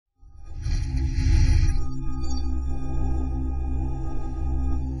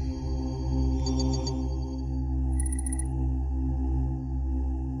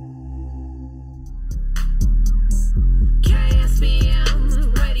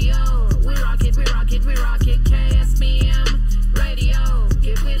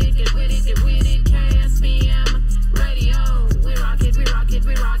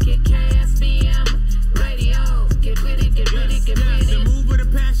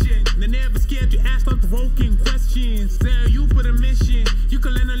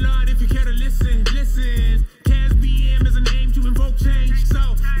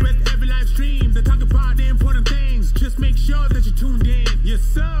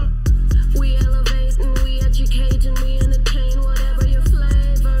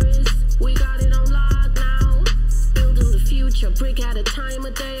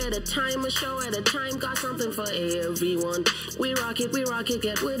KSBM, we rock it,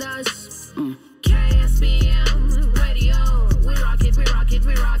 get with us. KSBM radio, we rock it,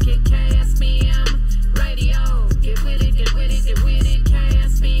 KSBM radio, get with it,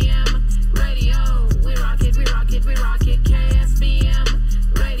 KSBM radio, we rock it, KSBM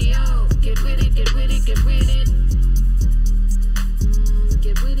radio, get with it, get with it. Get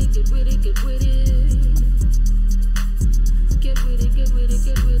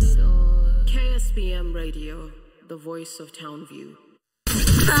with it. Oh. KSBM Radio, the voice of Townview.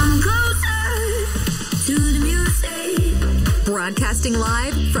 Come closer to the music. Broadcasting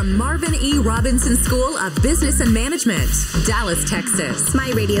live from Marvin E. Robinson School of Business and Management, Dallas, Texas.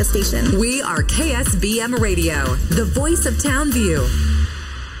 My radio station. We are KSBM Radio, the voice of Townview.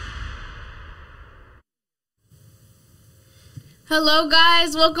 Hello,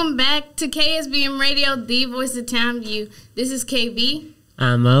 guys. Welcome back to KSBM Radio, the voice of Townview. This is KB.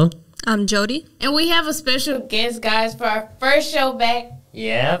 I'm Mo. I'm Jody. And we have a special guest, guys, for our first show back.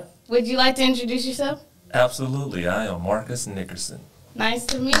 Yep. Would you like to introduce yourself? Absolutely. I am Marcus Nickerson. Nice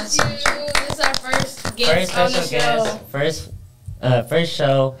to meet you. This is our first guest on the show. First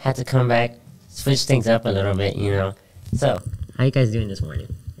show. Had to come back, switch things up a little bit, you know. So, how you guys doing this morning?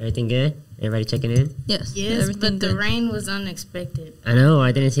 Everything good? Everybody checking in? Yes. Yes, but the rain was unexpected. I know.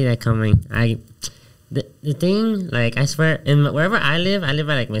 I didn't see that coming. The thing, like, I swear, wherever I live by,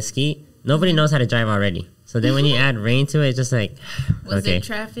 like, Mesquite, nobody knows how to drive already. So then when you add rain to it, it's just like, Was it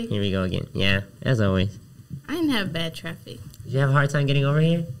traffic? Here we go again. Yeah, as always. I didn't have bad traffic. Did you have a hard time getting over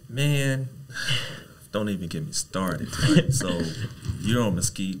here? Man, don't even get me started. So you're on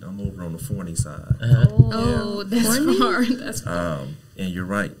Mesquite. I'm over on the Forney side. Oh, that's far. That's far. And you're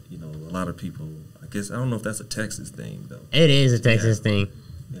right. You know, a lot of people, I guess, I don't know if that's a Texas thing, though. It is a Texas thing.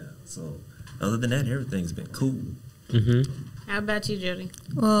 Yeah. So other than that, everything's been cool. How about you, Jody?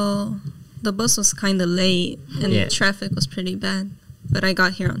 Well, the bus was kind of late and the traffic was pretty bad, but I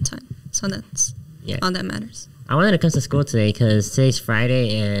got here on time. So that's all that matters. I wanted to come to school today because today's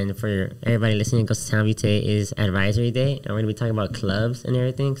Friday, and for everybody listening, goes to Townview today is advisory day, and we're going to be talking about clubs and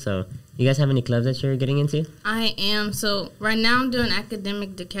everything. So, you guys have any clubs that you're getting into? I am. So, right now I'm doing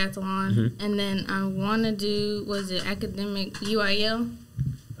academic decathlon, and then I want to do, academic UIL?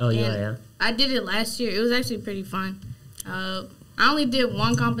 Oh, UIL. I did it last year. It was actually pretty fun. I only did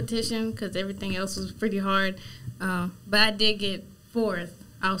one competition because everything else was pretty hard, but I did get fourth.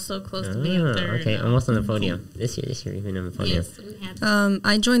 I was so close to being third. Okay, almost on the podium. This year, even on the podium. Yes, we had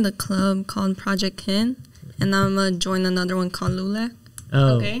I joined a club called Project Kin, and I'm going to join another one called LULAC.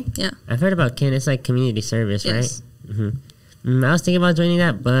 Oh, okay. Yeah. I've heard about Kin. It's like community service, yes. Right? I was thinking about joining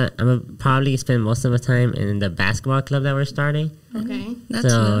that, but I'm going to probably spend most of my time in the basketball club that we're starting. Okay. That's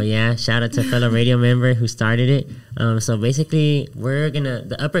so, fun. shout out to a fellow radio member who started it. So, basically,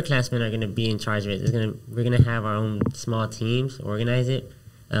 the upperclassmen are going to be in charge of it. We're going to have our own small teams, organize it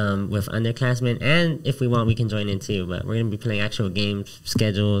with underclassmen. And if we want, we can join in too. But we're going to be playing actual games,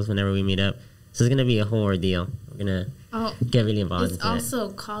 schedules whenever we meet up. So, it's going to be a whole ordeal. We're going to get really involved. It's also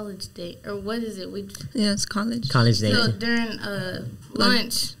college day, or what is it? Yeah, it's college. College day. So during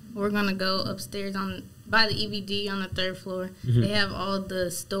lunch, we're gonna go upstairs by the EBD on the third floor. They have all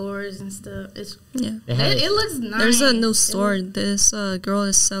the stores and stuff. It looks nice. There's a new store. This girl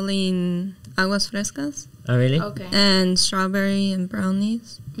is selling aguas frescas. Oh, really? Okay. And strawberry and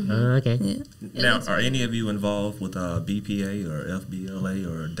brownies. Okay. Yeah. Now, are any of you involved with BPA or FBLA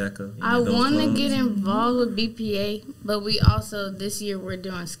or DECA? I want to get involved with BPA, but we also, this year, we're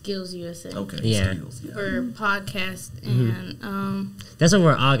doing Skills USA. Okay, Skills. For podcast, and that's what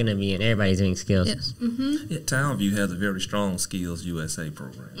we're all going to be in. Everybody's doing skills. Yes. Yeah, Townview has a very strong Skills USA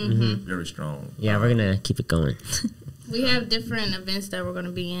program. Very strong. Yeah, we're going to keep it going. We have different events that we're going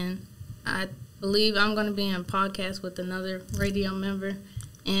to be in. I believe I'm going to be in a podcast with another radio member,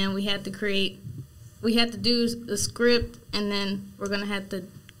 and we had to do the script, and then we're going to have to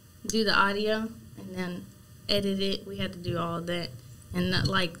do the audio and then edit it. We had to do all that in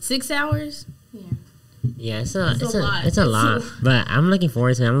like 6 hours. Yeah, it's a lot. But I'm looking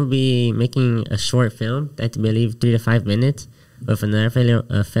forward to it. I'm going to be making a short film, I believe 3 to 5 minutes, with another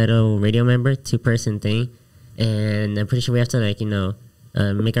fellow radio member, 2-person thing. And I'm pretty sure we have to,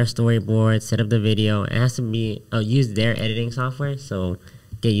 make our storyboard, set up the video. It has to be use their editing software, so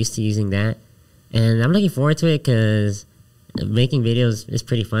get used to using that. And I'm looking forward to it because making videos is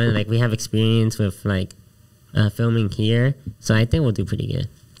pretty fun. Like, we have experience with filming here, so I think we'll do pretty good.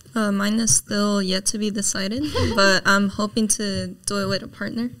 Mine is still yet to be decided, but I'm hoping to do it with a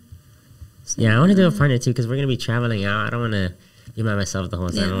partner. So, yeah, I want to do a partner too because we're gonna be traveling out. I don't want to be by myself the whole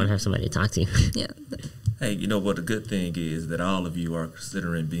time. I want to have somebody to talk to. Yeah. Hey, you know what? The good thing is that all of you are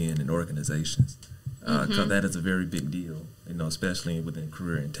considering being in organizations. because that is a very big deal, especially within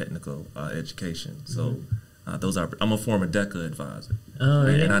career and technical education. So I'm a former DECA advisor. Oh,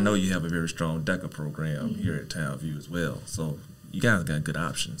 really? And I know you have a very strong DECA program here at Townview as well. So you guys got good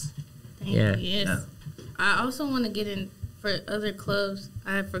options. Thank you. Yes. Yeah. I also want to get in for other clubs.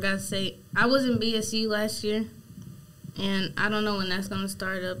 I forgot to say, I was in BSU last year, and I don't know when that's going to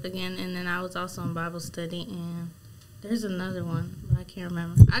start up again. And then I was also in Bible study, and there's another one, but I can't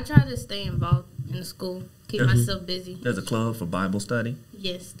remember. I try to stay involved in the school, keep myself busy. There's a club for Bible study?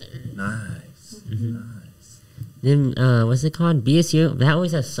 Yes, there is. Nice. Nice. Then, what's it called? BSU? That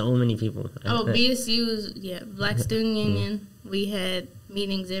always has so many people. BSU is, Black Student Union. We had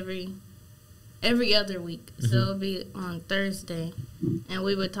meetings every other week. So it'll be on Thursday. And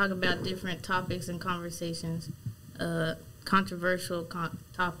we would talk about different topics and conversations, controversial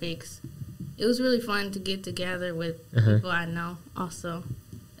topics. It was really fun to get together with people I know also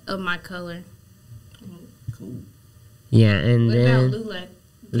of my color. Cool. Yeah, and what then... about LULAC?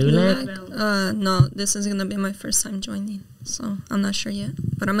 LULAC? No, this is going to be my first time joining, so I'm not sure yet,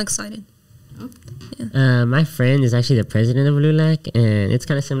 but I'm excited. Yeah. My friend is actually the president of LULAC, and it's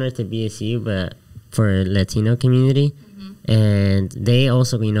kind of similar to BSU, but for Latino community. And they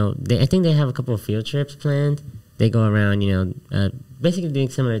also, I think they have a couple of field trips planned. They go around, basically doing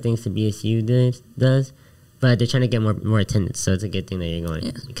similar things to BSU does, but they're trying to get more attendance, so it's a good thing that you're going.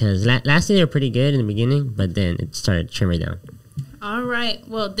 Yeah. Because last year they were pretty good in the beginning, but then it started trimming down. All right.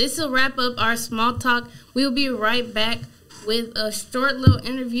 Well, this will wrap up our small talk. We'll be right back with a short little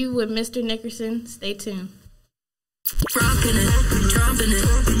interview with Mr. Nickerson. Stay tuned. Dropping it, dropping it.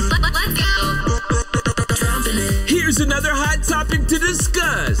 Let's go. Here's another hot topic to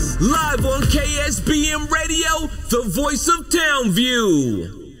discuss. Live on KSBM Radio, the voice of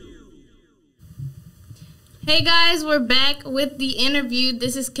Townview. Hey guys, we're back with the interview.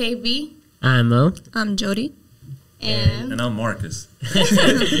 This is KB. I'm Mo. I'm Jody. And I'm Marcus.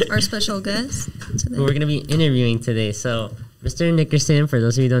 Our special guest today. Who we're going to be interviewing today. So, Mr. Nickerson, for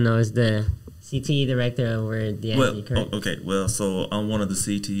those of you who don't know, is the CTE director over the ISD, correct? Okay. Well, so I'm one of the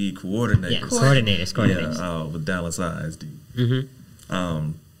CTE coordinators. Yeah, coordinators. Yeah, with Dallas ISD.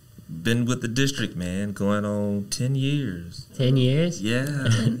 Been with the district, man, going on 10 years. 10 years? Yeah.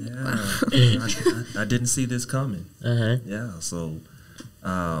 I didn't see this coming. Yeah, so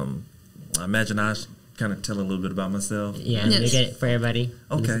I imagine I should kind of tell a little bit about myself. Yeah, you get it for everybody.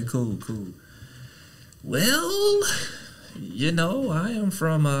 Okay, cool. Well, I am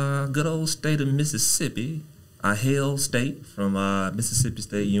from a good old state of Mississippi. I hail state from Mississippi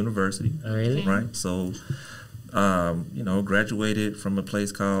State University. Oh, really? Right, so... graduated from a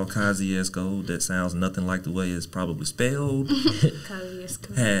place called Kosciuszko. That sounds nothing like the way it's probably spelled.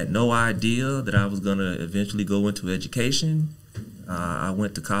 Had no idea that I was going to eventually go into education. I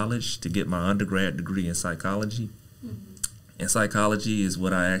went to college to get my undergrad degree in psychology. And psychology is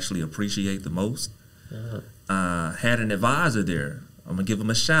what I actually appreciate the most. Had an advisor there. I'm going to give him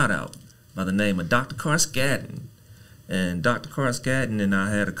a shout out by the name of Dr. Carskadden. And Dr. Carskadden and I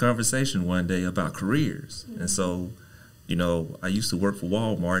had a conversation one day about careers. And so, I used to work for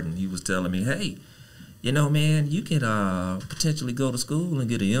Walmart, and he was telling me, hey, man, you could potentially go to school and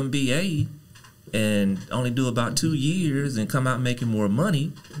get an MBA and only do about 2 years and come out making more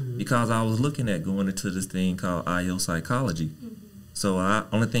money, because I was looking at going into this thing called IO psychology. So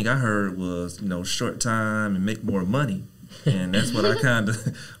only thing I heard was, short time and make more money. And that's what I kind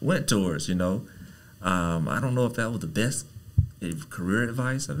of went towards, I don't know if that was the best career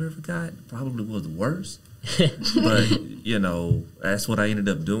advice I've ever got. Probably was the worst. But, that's what I ended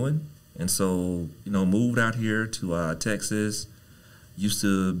up doing. And so, moved out here to Texas. Used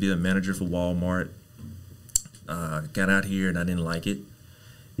to be a manager for Walmart. Got out here and I didn't like it.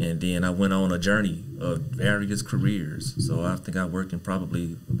 And then I went on a journey of various careers. So I think I worked in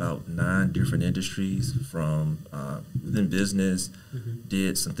probably about 9 different industries from within business,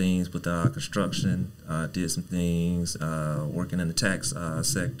 did some things with construction, did some things working in the tax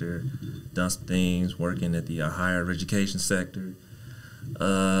sector, done some things working at the higher education sector,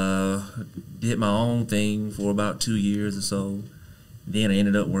 did my own thing for about 2 years or so. Then I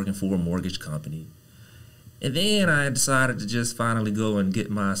ended up working for a mortgage company. And then I decided to just finally go and get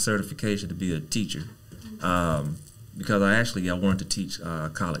my certification to be a teacher, because I wanted to teach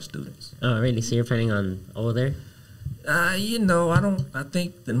college students. Oh, really? So you're planning on older? I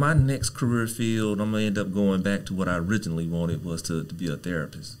think in my next career field, I'm going to end up going back to what I originally wanted, was to be a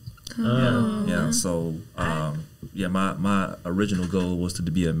therapist. Yeah. So, my original goal was to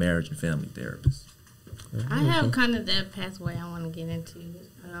be a marriage and family therapist. I have kind of that pathway I want to get into.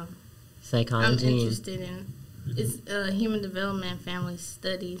 Psychology. I'm interested in human development, family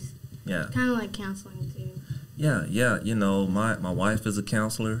studies. Yeah. Kind of like counseling too. Yeah. You know, my wife is a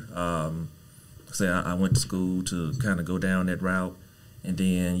counselor. I went to school to kind of go down that route, and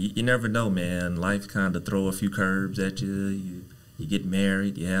then you never know, man. Life kind of throw a few curves at you. You get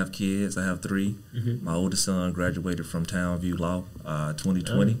married, you have kids. I have 3. Mm-hmm. My oldest son graduated from Townview Law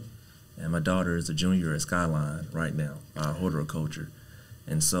 2020, and my daughter is a junior at Skyline right now, horticulture.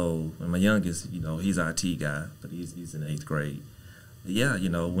 And so, and my youngest, you know, he's an IT guy, but he's in 8th grade. But yeah, you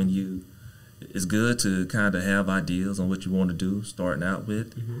know, it's good to kind of have ideas on what you want to do, starting out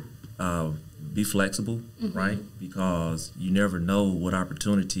with. Mm-hmm. Be flexible, mm-hmm. right? Because you never know what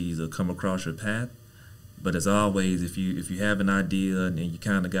opportunities will come across your path. But as always, if you have an idea and you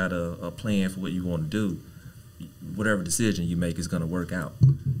kind of got a plan for what you want to do, whatever decision you make is going to work out.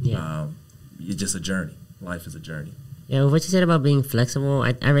 Yeah. It's just a journey. Life is a journey. Yeah, what you said about being flexible,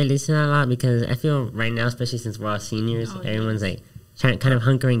 I really listen to that a lot, because I feel right now, especially since we're all seniors, everyone's like kind of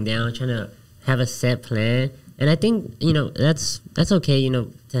hunkering down, trying to have a set plan. And I think, you know, that's okay, you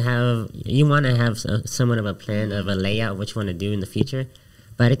know, you want to have somewhat of a plan of a layout of what you want to do in the future.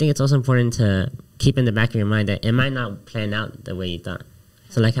 But I think it's also important to keep in the back of your mind that it might not plan out the way you thought.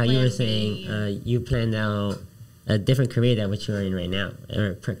 So like how you were saying, you planned out a different career than what you're in right now,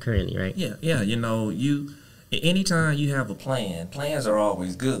 or currently, right? Yeah. You know, anytime you have a plan, plans are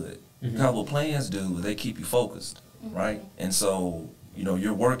always good. Mm-hmm. Because what plans do, they keep you focused, mm-hmm. right? And so, you know,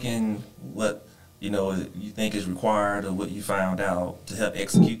 you're working what, you know, you think is required or what you found out to help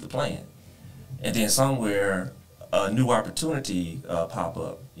execute the plan. And then somewhere, a new opportunity pop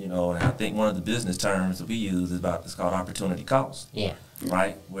up, you know, and I think one of the business terms that we use is called opportunity cost. Yeah.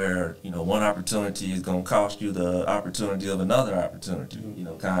 Right? Where, you know, one opportunity is going to cost you the opportunity of another opportunity, you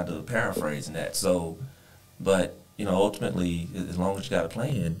know, kind of paraphrasing that. So, but, you know, ultimately, as long as you got a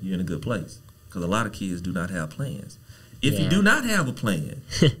plan, you're in a good place. Because a lot of kids do not have plans. If you do not have a plan,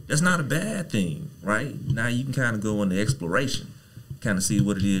 that's not a bad thing, right? Now you can kind of go into exploration, kind of see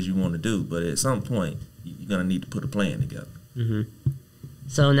what it is you want to do. But at some point, you're going to need to put a plan together. Mm-hmm.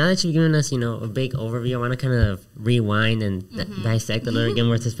 So now that you've given us, you know, a big overview, I want to kind of rewind and dissect a little, get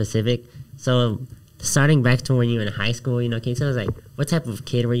more to specific. So starting back to when you were in high school, you know, can you tell us, like, what type of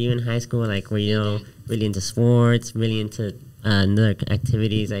kid were you in high school? Like, were you, know, really into sports, really into other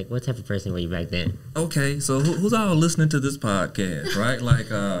activities? Like, what type of person were you back then? Okay, so who's all listening to this podcast, right? Like,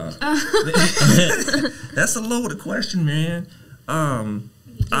 that's a loaded question, man.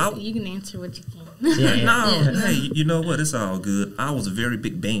 You can answer what you can. Hey, you know what? It's all good. I was a very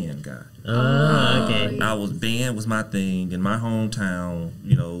big band guy. Okay. Band was my thing. In my hometown,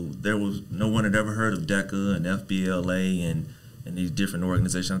 you know, there was no one had ever heard of DECA and FBLA and these different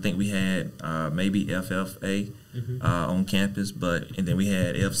organizations. I think we had maybe FFA on campus, and then we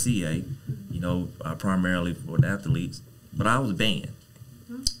had FCA, you know, primarily for the athletes. But I was a band,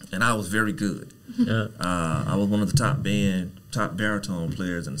 and I was very good. I was one of the top baritone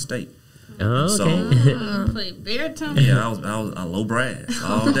players in the state. Oh, okay. So, played baritone? Yeah, I was a low brass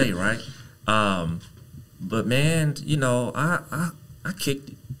all day, right? But man, you know, I kicked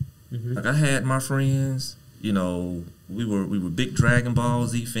it. Mm-hmm. Like, I had my friends, you know, we were big Dragon Ball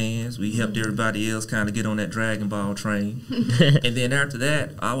Z fans. We helped everybody else kind of get on that Dragon Ball train. And then after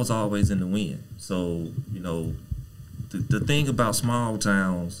that, I was always in the wind. So, you know, the thing about small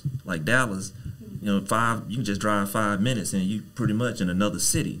towns like Dallas, you know, you can just drive 5 minutes and you pretty much in another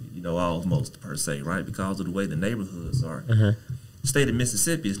city, you know, almost per se, right? Because of the way the neighborhoods are. The state of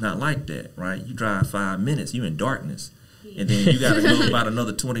Mississippi is not like that, right? You drive 5 minutes, you're in darkness. And then you got to go about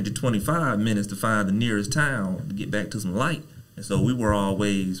another 20 to 25 minutes to find the nearest town to get back to some light. And so we were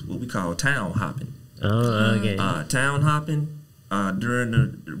always what we call town hopping. Oh, okay. Town hopping during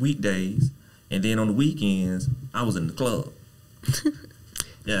the weekdays. And then on the weekends, I was in the club.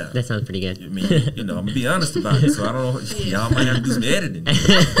 Yeah. That sounds pretty good. I mean, you know, I'm going to be honest about it. So I don't know. Y'all might have to do some editing.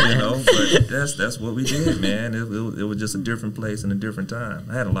 You know, but that's what we did, man. It was just a different place and a different time.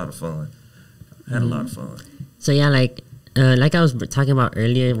 I had a lot of fun. So, yeah, like I was talking about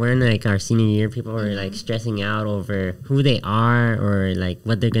earlier, we're in like our senior year, people are like stressing out over who they are or like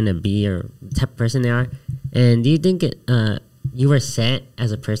what they're going to be or the type of person they are. And do you think you were set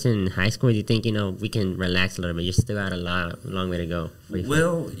as a person in high school? Do you think, you know, we can relax a little bit? You still got a long way to go.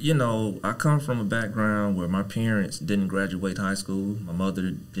 Well, you know, I come from a background where my parents didn't graduate high school. My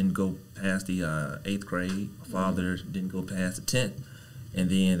mother didn't go past the 8th grade. My father didn't go past the 10th. And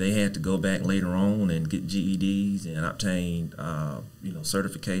then they had to go back later on and get GEDs and obtain, you know,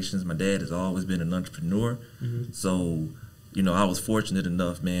 certifications. My dad has always been an entrepreneur. Mm-hmm. So, you know, I was fortunate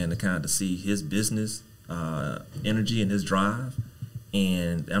enough, man, to kind of see his business energy and his drive.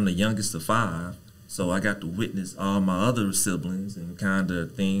 And I'm the youngest of 5. So I got to witness all my other siblings and kind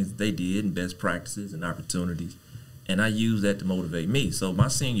of things they did and best practices and opportunities. And I used that to motivate me. So my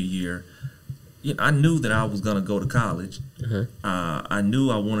senior year, I knew that I was going to go to college. I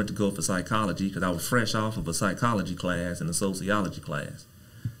knew I wanted to go for psychology because I was fresh off of a psychology class and a sociology class.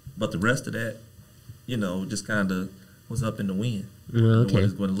 But the rest of that, just kind of was up in the wind. Okay. What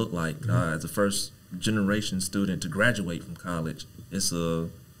it's going to look like. As a first generation student to graduate from college, it's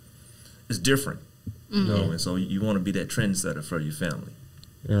different. And so you want to be that trendsetter for your family.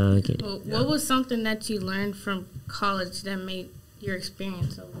 Okay. Well, what was something that you learned from college that made your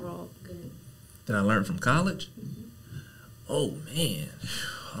experience overall good? That I learned from college? Oh, man.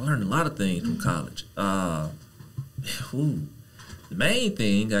 I learned a lot of things from college. The main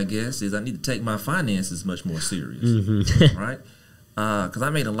thing, I guess, is I need to take my finances much more serious, right? Because I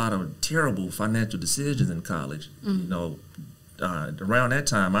made a lot of terrible financial decisions in college. Around that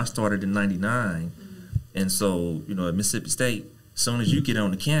time, I started in '99, and so, at Mississippi State, as soon as you get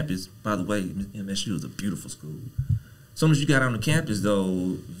on the campus, by the way, MSU is a beautiful school. As soon as you got on the campus,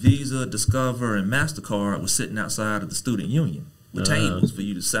 though, Visa, Discover, and MasterCard was sitting outside of the student union with tables for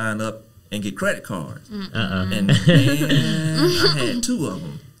you to sign up and get credit cards. And, man, I had 2 of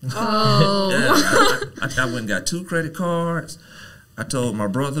them. I went and got 2 credit cards. I told my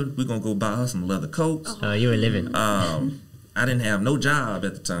brother, we're going to go buy her some leather coats. Oh, you were living. I didn't have no job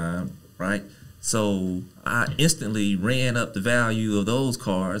at the time, right? So I instantly ran up the value of those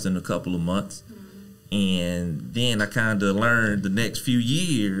cards in a couple of months. And then I kind of learned the next few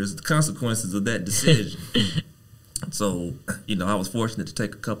years the consequences of that decision. So, I was fortunate to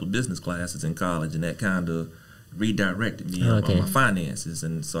take a couple of business classes in college, and that kind of redirected me on my finances.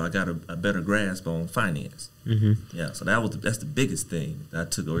 And so I got a better grasp on finance. Yeah, so that's the biggest thing that I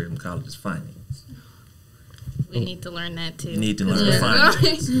took away from college is finance. We need to learn that too. You need to learn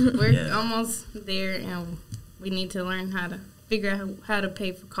finance. We're almost there, and we need to learn how to figure out how to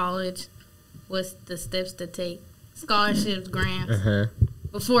pay for college. What's the steps to take? Scholarships, grants,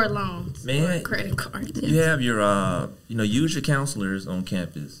 before loans, or credit cards. You have your, use your counselors on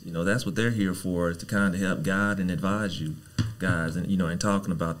campus. That's what they're here for, is to kind of help guide and advise you guys, and and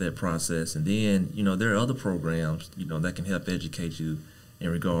talking about that process. And then there are other programs that can help educate you in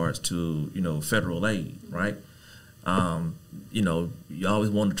regards to federal aid, right? You always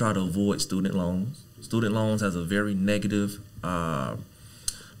want to try to avoid student loans. Student loans has a very negative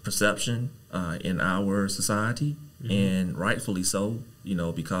perception in our society, and rightfully so,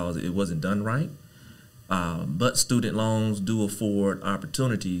 because it wasn't done right. But student loans do afford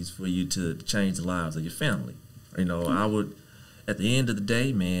opportunities for you to change the lives of your family. I would, at the end of the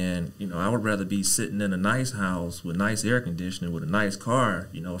day, man, I would rather be sitting in a nice house with nice air conditioning, with a nice car,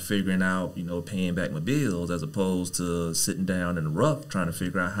 figuring out, paying back my bills, as opposed to sitting down in the rough trying to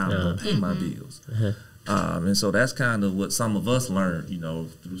figure out how I'm going to pay my bills. And so that's kind of what some of us learned,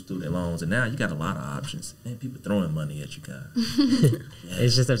 through student loans. And now you got a lot of options. Man, people throwing money at you guys.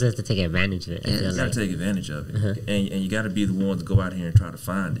 It's just up to us to take advantage of it. You got to take advantage of it. And you got to be the ones to go out here and try to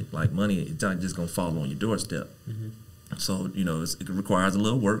find it. Like, money, it's not just going to fall on your doorstep. So, it requires a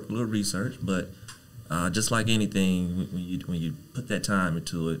little work, a little research. But just like anything, when you put that time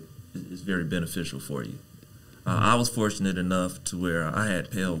into it, it's very beneficial for you. I was fortunate enough to where I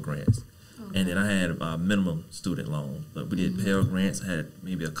had Pell Grants. And then I had minimum student loans. But we did Pell Grants, had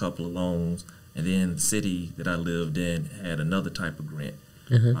maybe a couple of loans. And then the city that I lived in had another type of grant,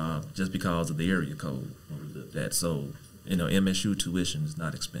 just because of the area code where we lived at. So, MSU tuition is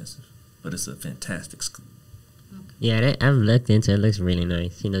not expensive, but it's a fantastic school. Yeah, I've looked into it. It looks really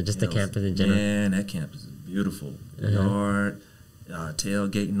nice. Just the campus in general. Man, that campus is beautiful. Yard,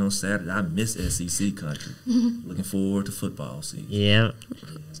 tailgating on Saturday. I miss SEC country. Looking forward to football season. Yeah.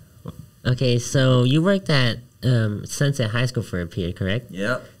 Okay, so you worked at Sunset High School for a period, correct?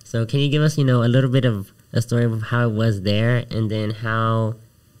 Yep. So can you give us, a little bit of a story of how it was there, and then how,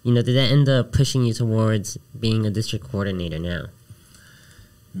 did that end up pushing you towards being a district coordinator now?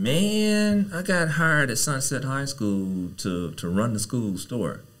 Man, I got hired at Sunset High School to run the school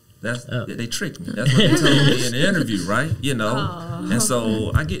store. They tricked me. That's what they told me in the interview, right? And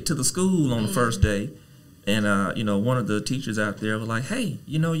so I get to the school on the first day. And, one of the teachers out there was like, hey,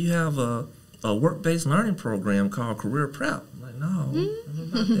 you have a work-based learning program called Career Prep. I'm like, no, I don't know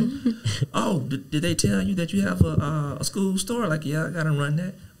about that. Oh, did they tell you that you have a school store? Like, yeah, I got to run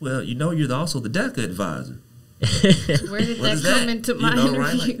that. Well, you're also the DECA advisor. Where did that come into my interview?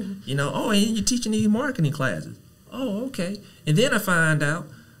 Right? Like, and you're teaching these marketing classes. Oh, okay. And then I find out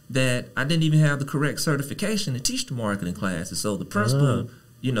that I didn't even have the correct certification to teach the marketing classes. So the principal...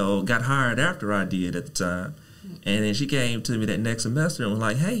 got hired after I did at the time. And then she came to me that next semester and was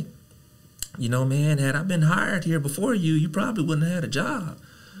like, hey, you know, man, had I been hired here before you probably wouldn't have had a job.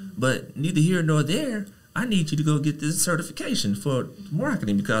 But neither here nor there, I need you to go get this certification for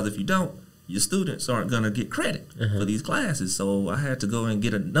marketing, because if you don't, your students aren't going to get credit for these classes. So I had to go and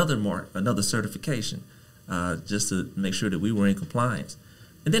get another certification, just to make sure that we were in compliance.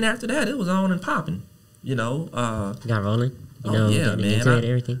 And then after that, it was on and popping, you know. Got rolling? Yeah, man.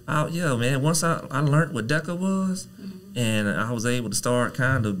 Everything? Yeah, man. Once I learned what DECA was, and I was able to start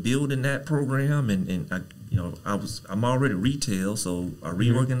kind of building that program, and I'm already retail, so I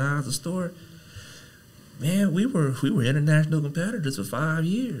reorganized the store. Man, we were international competitors for 5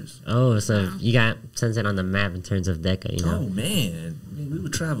 years. Oh, so you got Sunset on the map in terms of DECA, you know? Oh, man. We were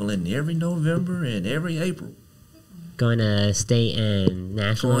traveling every November and every April. Going to state and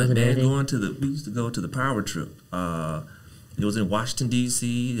nationals and everything? We used to go to the power trip. It was in Washington,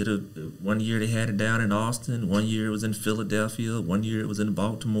 D.C. One year they had it down in Austin. 1 year it was in Philadelphia. 1 year it was in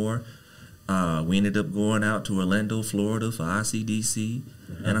Baltimore. We ended up going out to Orlando, Florida for ICDC,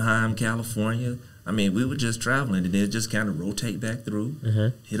 Anaheim, California. I mean, we were just traveling, and then just kind of rotate back through,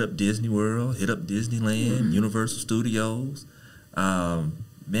 hit up Disney World, hit up Disneyland, Universal Studios. Man,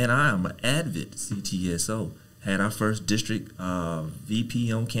 I am an avid CTSO. Had our first district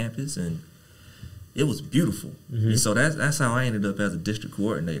VP on campus, and it was beautiful. And so that's how I ended up as a district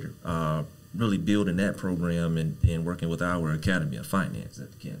coordinator, really building that program and working with our Academy of Finance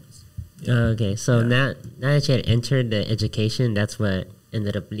at the campus. Okay, so now that you had entered the education, that's what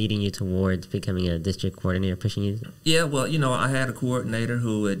ended up leading you towards becoming a district coordinator, pushing you? Yeah, well, you know, I had a coordinator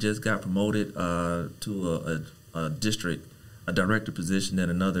who had just got promoted to a director position at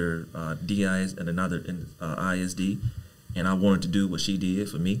another DIS at another ISD, and I wanted to do what she did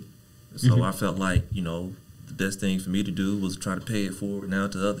for me. So I felt like, you know, the best thing for me to do was try to pay it forward now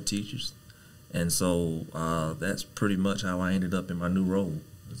to other teachers. And so that's pretty much how I ended up in my new role.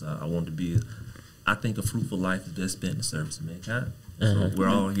 I wanted to be, I think a fruitful life is best spent in the service of mankind. So we're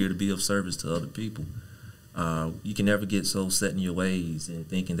all here to be of service to other people. You can never get so set in your ways and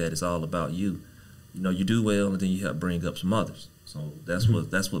thinking that it's all about you. You know, you do well, and then you help bring up some others. So that's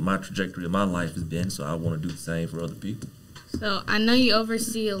what my trajectory of my life has been. So I want to do the same for other people. So I know you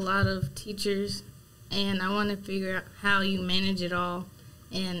oversee a lot of teachers, and I want to figure out how you manage it all,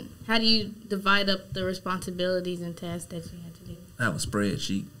 and how do you divide up the responsibilities and tasks that you have to do? I have a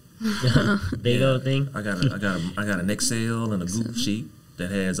spreadsheet. Big old thing. I got an Excel and a Google sheet that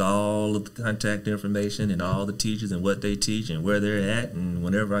has all of the contact information and all the teachers and what they teach and where they're at, and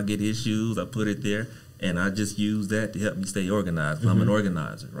whenever I get issues, I put it there, and I just use that to help me stay organized. I'm an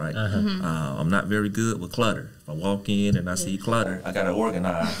organizer, right? I'm not very good with clutter. If I walk in and I see clutter, I gotta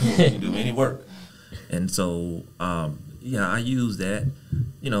organize before I can do any work. And so, I use that.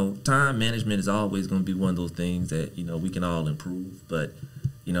 You know, time management is always going to be one of those things that, you know, we can all improve, but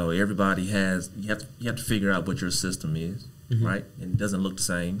you know, everybody has, you have to figure out what your system is, right? And it doesn't look the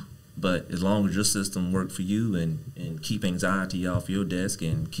same, but as long as your system works for you and keep anxiety off your desk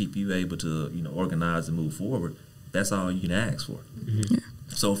and keep you able to, you know, organize and move forward, that's all you can ask for.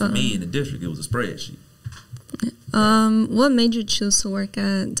 So for me in the district, it was a spreadsheet. What made you choose to work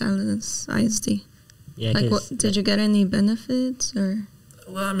at Dallas ISD? Yeah, like, did you get any benefits, or?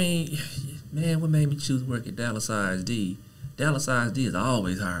 Well, I mean, man, what made me choose to work at Dallas ISD? Dallas ISD is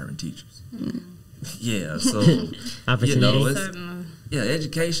always hiring teachers. Yeah, so you know,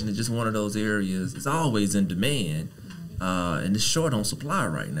 education is just one of those areas. It's always in demand, and it's short on supply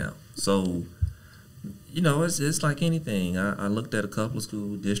right now. So, you know, it's like anything. I looked at a couple of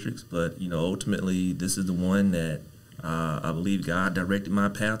school districts, but you know, ultimately, this is the one that I believe God directed my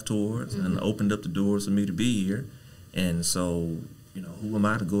path towards and opened up the doors for me to be here. And so, you know, who am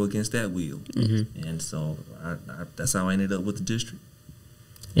I to go against that will? And so that's how I ended up with the district.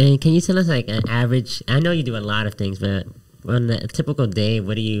 And can you tell us, like, an average, I know you do a lot of things, but on a typical day,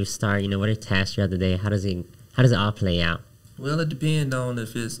 what do you start, you know, what are tasks throughout the day? How does it all play out? Well, it depends on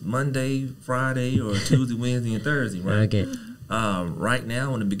if it's Monday, Friday, or Tuesday, Wednesday, and Thursday, right? Okay. Right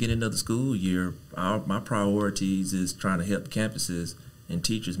now, in the beginning of the school year, my priorities is trying to help campuses and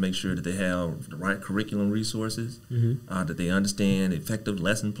teachers make sure that they have the right curriculum resources, that they understand effective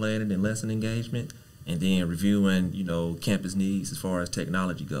lesson planning and lesson engagement, and then reviewing, you know, campus needs as far as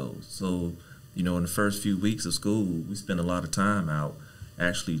technology goes. So, you know, in the first few weeks of school, we spend a lot of time out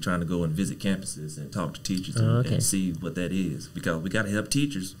actually trying to go and visit campuses and talk to teachers and see what that is, because we got to help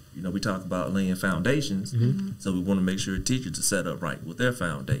teachers. You know, we talk about laying foundations, so we want to make sure teachers are set up right with their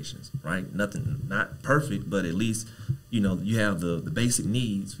foundations, right? Not perfect, but at least, you know, you have the basic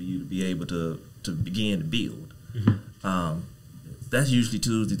needs for you to be able to begin to build. That's usually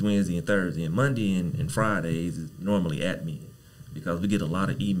Tuesdays, Wednesday, and Thursday, and Monday and Fridays is normally admin. because we get a lot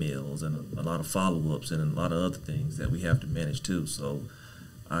of emails and a lot of follow-ups and a lot of other things that we have to manage too. So,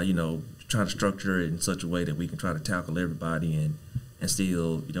 try to structure it in such a way that we can try to tackle everybody and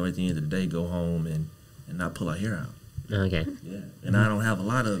still, at the end of the day, go home and not pull our hair out. Okay. Yeah, and I don't have a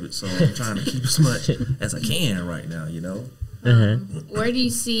lot of it, so I'm trying to keep as much as I can right now, Where do you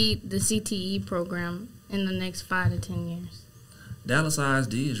see the CTE program in the next 5 to 10 years? Dallas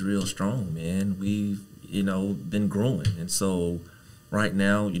ISD is real strong, man. We've, been growing. And so right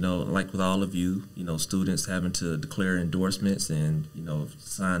now, like with all of you, students having to declare endorsements and,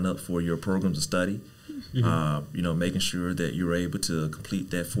 sign up for your programs of study, making sure that you're able to complete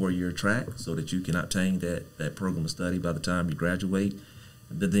that 4-year track so that you can obtain that program of study by the time you graduate.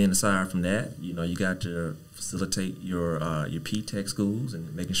 But then aside from that, you got to facilitate your P-Tech schools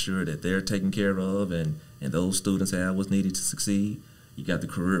and making sure that they're taken care of and those students have what's needed to succeed. You got the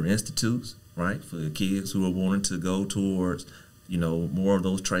career institutes, right, for the kids who are wanting to go towards, more of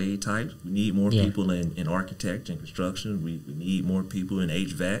those trade types. We need more people in architecture and construction. We need more people in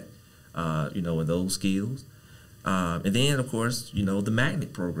HVAC, in those skills. And then, of course, the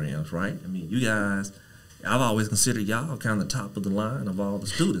magnet programs, right? I mean, you guys, I've always considered y'all kind of the top of the line of all the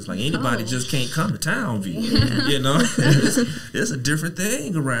students. Like, anybody just can't come to Townview, It's a different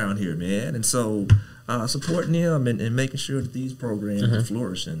thing around here, man. And so supporting them and making sure that these programs are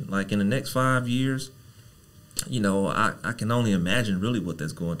flourishing. Like, in the next 5 years, I can only imagine really what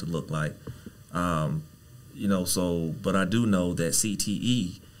that's going to look like. But I do know that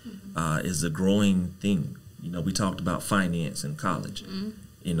CTE is a growing thing. We talked about finance in college,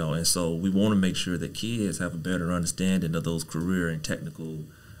 and so we want to make sure that kids have a better understanding of those career and technical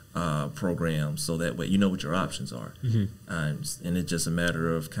programs, so that way you know what your options are. And it's just a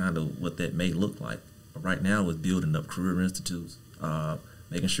matter of kind of what that may look like. But right now, it's building up career institutes,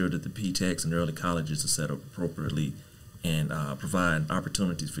 making sure that the P-Techs and early colleges are set up appropriately, and providing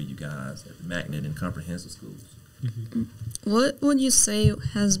opportunities for you guys at the magnet and comprehensive schools. What would you say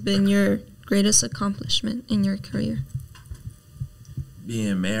has been your greatest accomplishment in your career?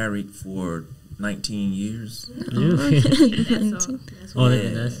 Being married for 19 years.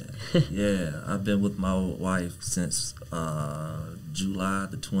 Yeah, I've been with my wife since July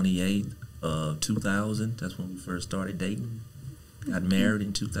the 28th of 2000. That's when we first started dating. Got married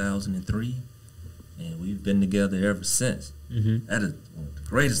in 2003, and we've been together ever since. That is one of the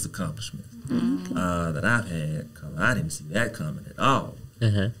greatest accomplishments that I've had, because I didn't see that coming at all.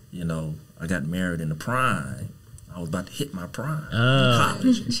 I got married in the prime. I was about to hit my prime in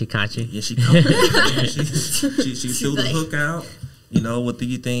college. She caught you? Yeah, she caught me. she threw the hook out, with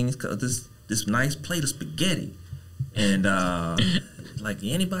these things, this nice plate of spaghetti. And like,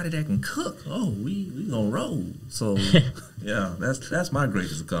 anybody that can cook, we gonna roll. So yeah, that's my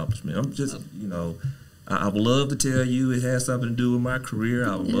greatest accomplishment. I'm just, I would love to tell you it has something to do with my career.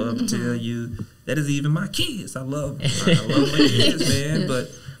 I would love to tell you that is even my kids. I love my kids, man. But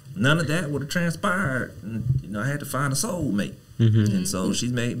none of that would have transpired. And, I had to find a soulmate, and so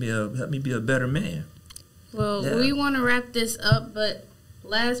she's helped me be a better man. Well, we want to wrap this up, but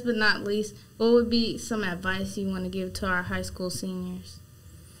last but not least, what would be some advice you want to give to our high school seniors?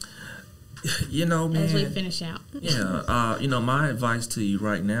 Man, as we finish out. My advice to you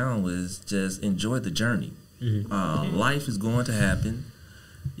right now is just enjoy the journey. Life is going to happen.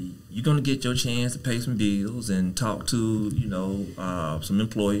 You're going to get your chance to pay some bills and talk to, some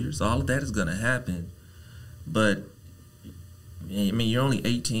employers. All of that is going to happen. But, you're only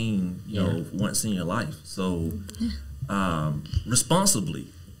 18, once in your life. So, responsibly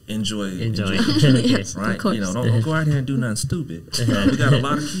enjoy it. Yes, right? Don't go out here and do nothing stupid. We got a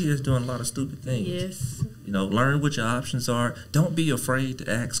lot of kids doing a lot of stupid things. Yes. Learn what your options are. Don't be afraid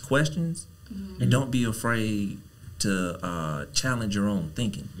to ask questions, and don't be afraid to challenge your own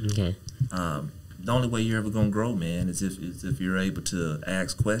thinking. Okay. The only way you're ever gonna grow, man, is if you're able to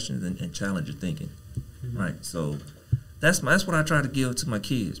ask questions and challenge your thinking. Right. So that's what I try to give to my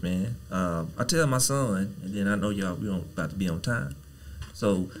kids, man. I tell my son, and then I know y'all we don't about to be on time.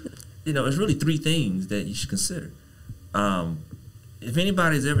 So, it's really 3 things that you should consider. If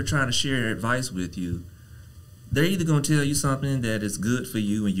anybody's ever tried to share advice with you, they're either going to tell you something that is good for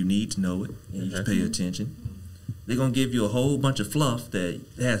you and you need to know it, and you should pay attention. They're going to give you a whole bunch of fluff that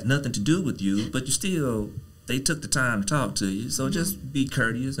has nothing to do with you, but they took the time to talk to you. So just be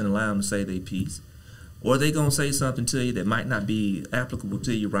courteous and allow them to say their piece. Or they're going to say something to you that might not be applicable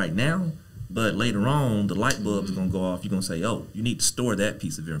to you right now, but later on, the light bulb's going to go off. You're going to say, you need to store that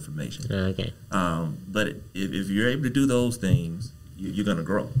piece of information. Okay. But if you're able to do those things, you're going to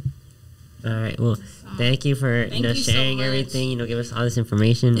grow. All right. Well, thank you for sharing everything. Give us all this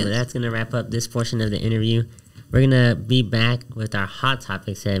information. Yes. But that's going to wrap up this portion of the interview. we're gonna be back with our hot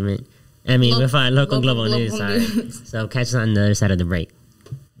topic segment. With our local global news. Sorry. So catch us on the other side of the break.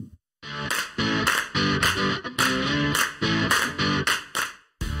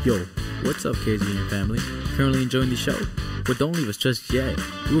 Yo, what's up, KSBM family? Currently enjoying the show? But don't leave us just yet.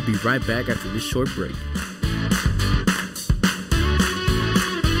 We'll be right back after this short break.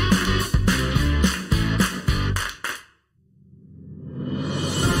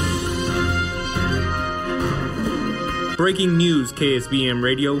 Breaking news, KSBM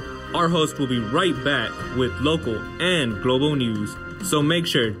Radio. Our host will be right back with local and global news, so make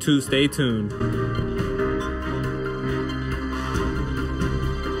sure to stay tuned.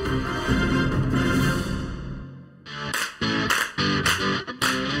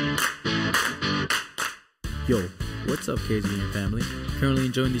 Yo, what's up, KSBM family? Currently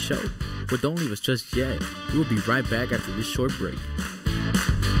enjoying the show? But don't leave us just yet. We'll be right back after this short break.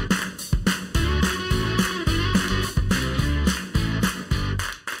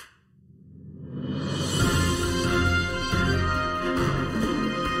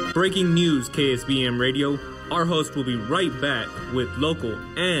 Breaking news, KSBM Radio. Our host will be right back with local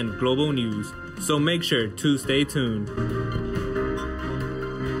and global news, so make sure to stay tuned.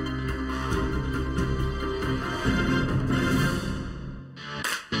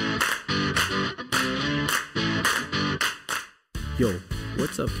 Yo,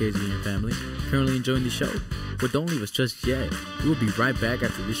 what's up, KSBM family? Currently enjoying the show? But don't leave us just yet. We'll be right back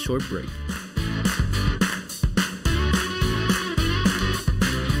after this short break.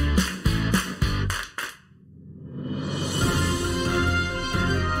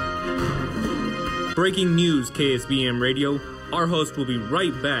 Breaking news, KSBM Radio. Our host will be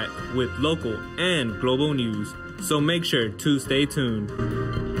right back with local and global news, so make sure to stay tuned.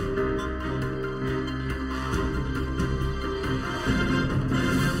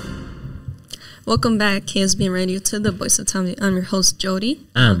 Welcome back, KSBM Radio, to the Voice of Town. I'm your host, Jody.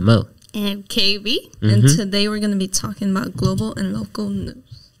 I'm Mo. And KB. And today we're going to be talking about global and local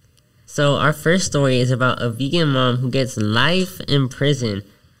news. So our first story is about a vegan mom who gets life in prison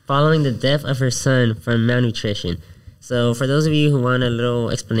following the death of her son from malnutrition. So for those of you who want a little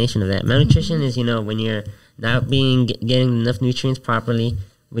explanation of that, malnutrition is, when you're not getting enough nutrients properly,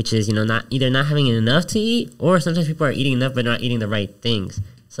 which is, not having enough to eat, or sometimes people are eating enough but not eating the right things.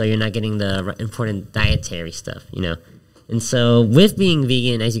 So you're not getting the important dietary stuff, And so with being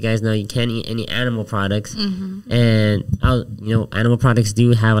vegan, as you guys know, you can't eat any animal products. And, animal products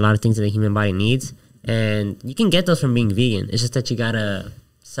do have a lot of things that the human body needs. And you can get those from being vegan. It's just that you got to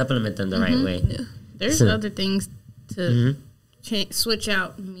supplement them the right way. Yeah. There's other things to switch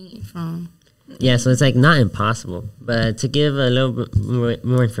out meat from. Yeah, so it's not impossible. But to give a little bit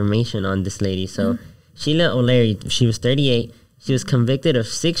more information on this lady. So Sheila O'Leary, she was 38. She was convicted of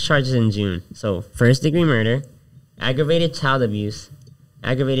 6 charges in June. So, first-degree murder, aggravated child abuse,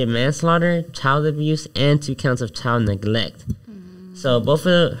 aggravated manslaughter, child abuse, and 2 counts of child neglect. So, both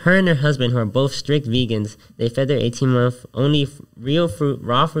of her and her husband, who are both strict vegans, they fed their 18-month only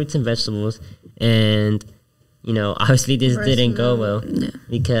raw fruits and vegetables. And, obviously this didn't go well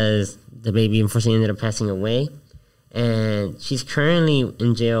because the baby unfortunately ended up passing away. And she's currently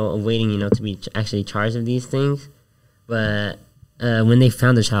in jail awaiting, to be actually charged with these things. But when they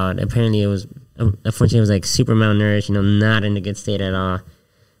found the child, apparently unfortunately it was super malnourished, not in a good state at all.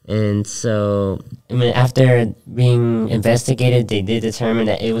 And so after being investigated, they did determine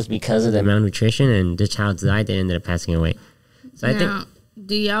that it was because of the malnutrition, and the child died. They ended up passing away. So I think,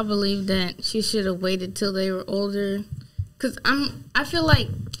 do y'all believe that she should have waited till they were older? Because I feel like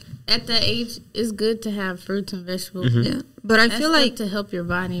at that age, it's good to have fruits and vegetables. Yeah, but I feel like to help your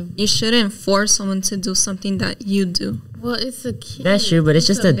body, you shouldn't force someone to do something that you do. Well, it's a kid. That's true, but it's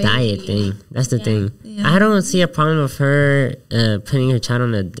just a diet thing. That's the thing. Yeah. I don't see a problem with her putting her child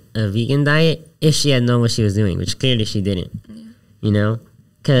on a vegan diet if she had known what she was doing, which clearly she didn't. Yeah.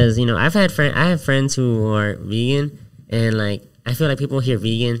 Because I have friends who are vegan, and I feel like people hear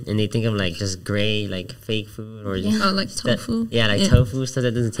vegan and they think of just gray fake food or just like tofu. Tofu, stuff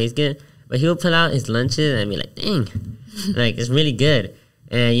that doesn't taste good. But he'll pull out his lunches and be like, dang, it's really good.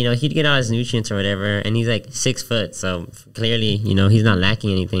 And he'd get all his nutrients or whatever, and he's 6 foot, so clearly he's not lacking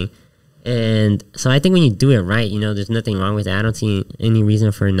anything. And so I think when you do it right, there's nothing wrong with it. I don't see any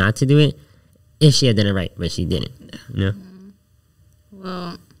reason for her not to do it if she had done it right, but she didn't.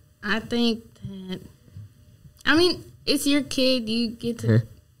 Well, I think that it's your kid. You get to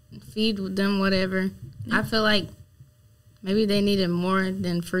feed them whatever. I feel like maybe they needed more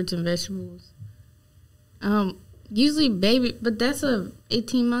than fruits and vegetables. Usually baby, but that's a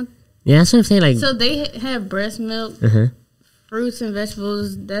 18-month. Yeah, that's what I'm saying. So they have breast milk, fruits and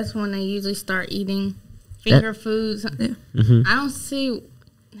vegetables. That's when they usually start eating. finger foods. Yeah. I don't see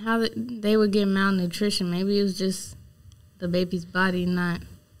how they would get malnutrition. Maybe it was just the baby's body not.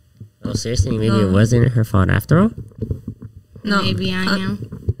 Oh, seriously? Maybe it wasn't her fault after all? No. Maybe I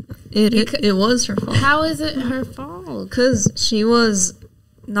am. It was her fault. How is it her fault? Because she was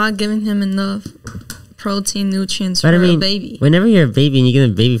not giving him enough protein, nutrients for a baby. Whenever you're a baby and you give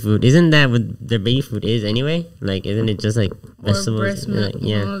them baby food, isn't that what their baby food is anyway? Like, isn't it just like vegetables? Or breast milk. Like,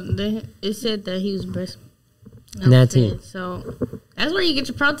 yeah. Well, it said that he was breast milk That too. fed, so that's where you get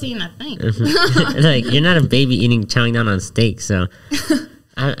your protein, I think. Like, you're not a baby chowing down on steak, so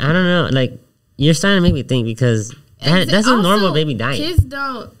I don't know. Like, you're starting to make me think because that's a normal baby diet. Kids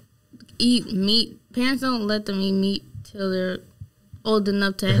don't eat meat. Parents don't let them eat meat till they're old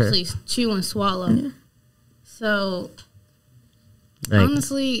enough to actually chew and swallow. Yeah. So, Like,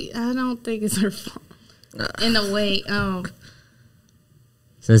 honestly, I don't think it's her fault. In a way, so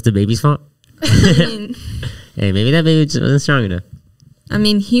it's the baby's fault? I mean, Hey, maybe that baby just wasn't strong enough. I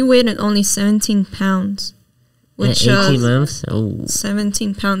mean, he weighed only 17 pounds. Which, At 18 months? Oh.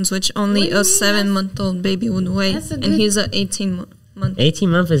 17 pounds, which only a 7-month-old baby would weigh. And he's an 18-month. 18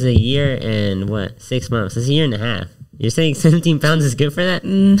 months is a year and 6 months? It's a year and a half. You're saying 17 pounds is good for that?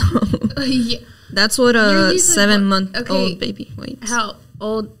 No. yeah. That's what a 7-month-old baby weighs. How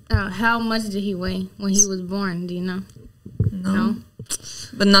old? How much did he weigh when he was born? Do you know? No.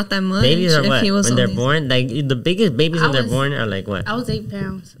 But not that much. Babies are if what? He was when they're born? Like, the biggest babies when they're born are like what? I was 8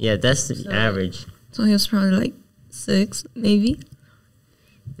 pounds. Yeah, that's the average. So he was probably like 6, maybe.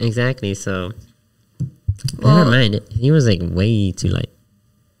 Exactly, so... Well, never mind. He was like way too light.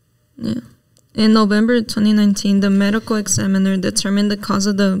 Yeah. In November 2019, the medical examiner determined the cause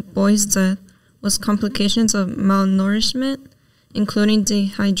of the boy's death was complications of malnourishment, including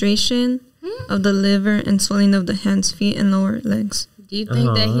dehydration of the liver and swelling of the hands, feet, and lower legs. Do you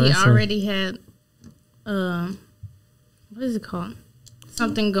think that he already had, what is it called?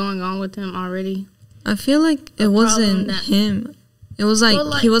 Something going on with him already? I feel like it wasn't him. It was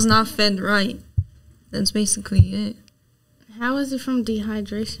like he was not fed right. That's basically it. How is it from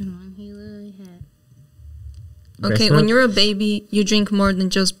dehydration when he literally had? Okay, when you're a baby, you drink more than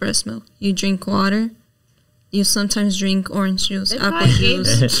just breast milk. You drink water. You sometimes drink orange juice, apple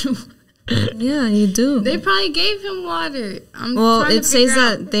juice. Yeah, you do. They probably gave him water. Well, it says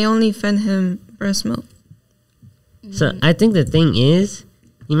that they only fed him breast milk. So I think the thing is,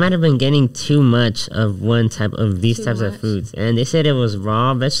 he might have been getting too much of one type of these types of foods, and they said it was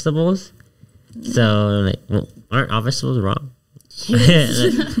raw vegetables. So, like, well, aren't all vegetables raw?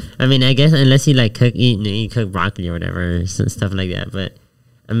 I mean, I guess unless he like eat cook broccoli or whatever, stuff like that. But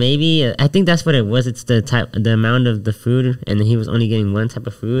maybe I think that's what it was. It's the amount of the food, and he was only getting one type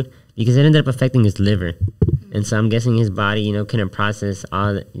of food because it ended up affecting his liver. And so I'm guessing his body, couldn't process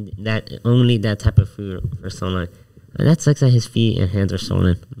all only that type of food for so long. And that sucks that his feet and hands are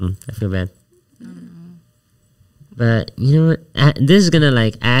swollen. I feel bad. But you know what? This is gonna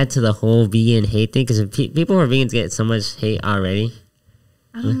like add to the whole vegan hate thing because people who are vegans get so much hate already.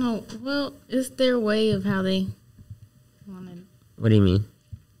 I don't know. Well, it's their way of how they want to. What do you mean?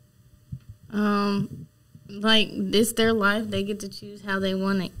 Like it's their life. They get to choose how they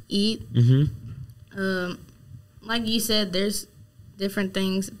want to eat. Like you said, there's different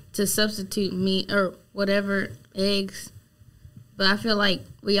things to substitute meat or whatever, eggs. But I feel like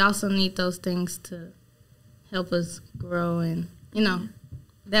we also need those things to help us grow and,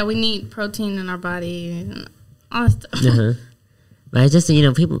 that we need protein in our body and all that stuff. But I just,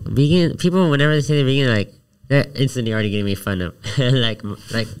 people, whenever they say they're vegan, like, they're instantly already getting me fun of. like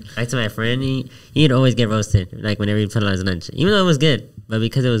to my friend, he'd always get roasted, like, whenever he put on his lunch. Even though it was good, but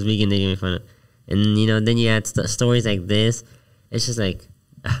because it was vegan, they gave me fun of. And, then you add stories like this, it's just like,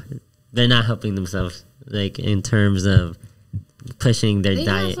 they're not helping themselves, like, in terms of pushing their diet.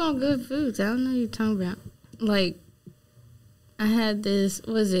 They have some good foods. I don't know what you're talking about. Like, I had this,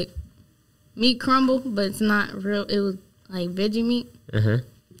 meat crumble, but it's not real. It was like veggie meat.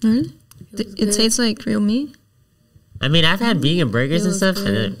 Really? It tastes like real meat? I mean, I've had vegan burgers and stuff, and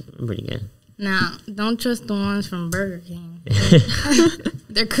they're pretty good. Now, don't trust the ones from Burger King.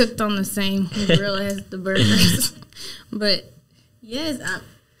 They're cooked on the same grill as the burgers. But, yes,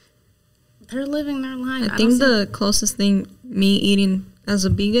 they're living their life. I think the closest thing me eating as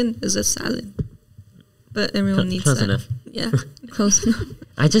a vegan is a salad. But everyone needs close that. Enough. Yeah, close enough.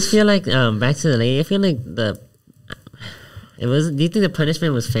 I just feel like, back to the lady, I feel like do you think the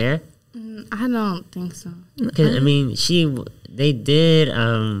punishment was fair? I don't think so. Because, I mean, they did,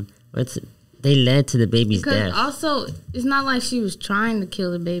 they led to the baby's death. Because also, it's not like she was trying to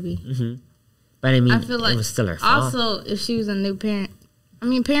kill the baby. But, I mean, I feel like it was still her fault. Also, if she was a new parent, I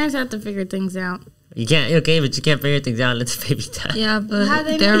mean, parents have to figure things out. You can't, okay, but you can't figure things out. Let the baby die. Yeah, but How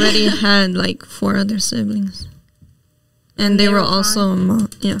they they know? already had like 4 other siblings, and they were also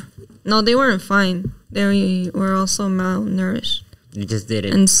no, they weren't fine. They were also malnourished, You just did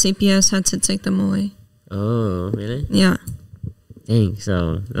it. and CPS had to take them away. Oh, really? Yeah, Dang.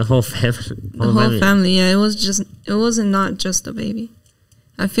 So the whole family. the whole family. Yeah, it wasn't not just the baby.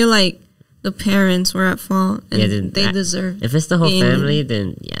 I feel like the parents were at fault, and then they deserved. If it's the whole being- family,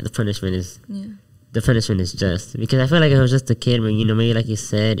 then the punishment is just, because I feel like if it was just a kid, but maybe like you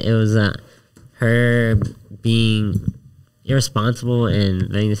said, it was her being irresponsible and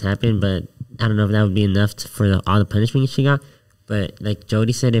letting this happen. But I don't know if that would be enough for all the punishment she got. But like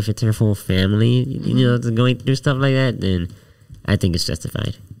Jody said, if it's her whole family, going through stuff like that, then I think it's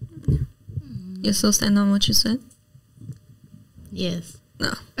justified. You still stand on what you said? Yes.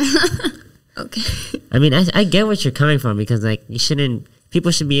 No. Okay. I mean, I get what you're coming from, because like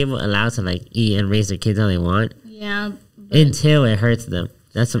people should be allowed to like eat and raise their kids how they want. Yeah. But Until it hurts them.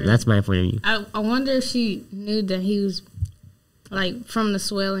 That's my point of view. I wonder if she knew that he was, like, from the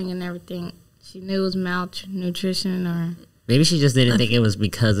swelling and everything, she knew it was malnutrition or... Maybe she just didn't think it was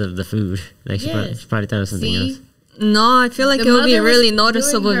because of the food. Like she Yes. probably thought it was something See? else. No, I feel like The it would be mother was really doing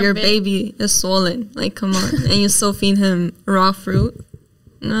noticeable if her your best. baby is swollen. Like, come on. And you still feed him raw fruit.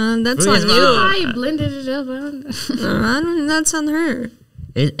 That's Fruit on is you. raw. I blended it up. That's on her.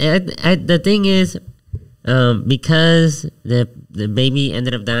 The thing is, because the baby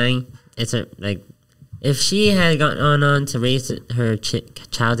ended up dying, it's like, if she had gone on to raise her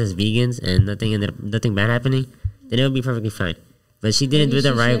child as vegans and nothing bad happening, then it would be perfectly fine. But she didn't do it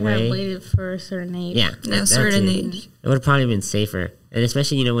the right way. Waited for a certain age. Yeah, At a certain age. It would have probably been safer, and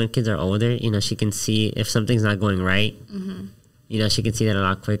especially when kids are older, she can see if something's not going right. Mm-hmm. She can see that a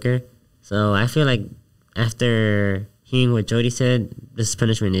lot quicker. So I feel like after hearing what Jody said, this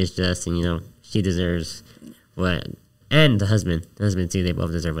punishment is just, and she deserves what, and the husband too. They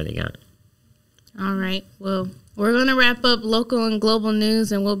both deserve what they got. All right. Well, we're going to wrap up local and global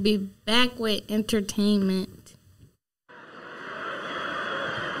news, and we'll be back with entertainment.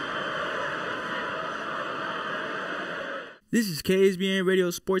 This is KSBM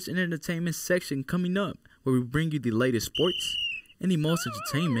Radio Sports and Entertainment section coming up, where we bring you the latest sports and the most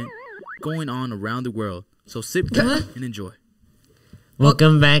entertainment going on around the world. So sit back and enjoy.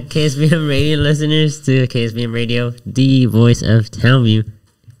 Welcome back, KSBM Radio listeners, to KSBM Radio, the voice of Townview.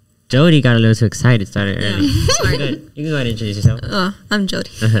 Jody got a little too excited, started early. Sorry, go ahead. You can go ahead and introduce yourself. I'm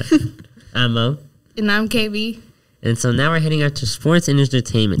Jody. I'm Mo. And I'm KB. And so now we're heading out to sports and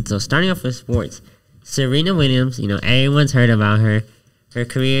entertainment. So starting off with sports, Serena Williams, everyone's heard about her. Her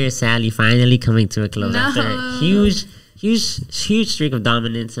career is sadly finally coming to a close after a huge streak of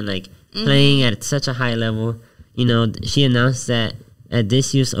dominance and playing at such a high level. She announced that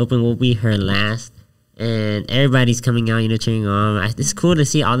this US Open will be her last, and everybody's coming out, cheering on. It's cool to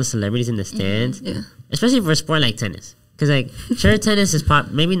see all the celebrities in the stands, especially for a sport like tennis. Because sure, tennis is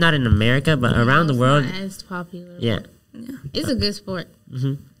maybe not in America, but around the world, Not as popular. yeah. It's a good sport.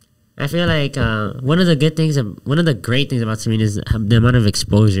 I feel like one of the great things about Serena is the amount of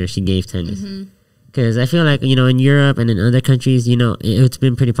exposure she gave tennis. Because I feel like, in Europe and in other countries, it's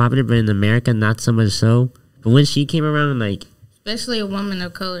been pretty popular, but in America, not so much so. But when she came around, Especially a woman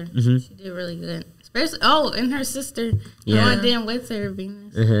of color. She did really good. Especially, and her sister. Yeah. I didn't with her,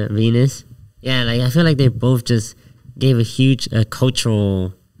 Venus. Venus. Yeah, I feel like they both just gave a huge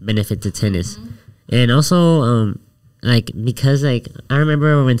cultural benefit to tennis. And also, because I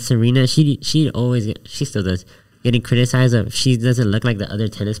remember when Serena, she still does, getting criticized of she doesn't look like the other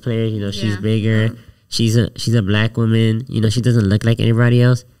tennis players. She's bigger. She's a black woman. She doesn't look like anybody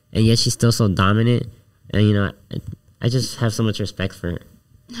else, and yet she's still so dominant. And I just have so much respect for her.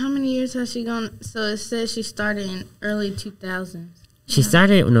 How many years has she gone? So it says she started in early 2000s. She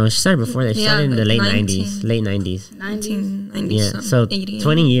started before that. She started in the late 19. 90s, late 90s. 1990 Yeah, so 80.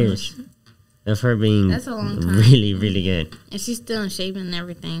 20 years of her being That's a long time. really, really good. And she's still in shape and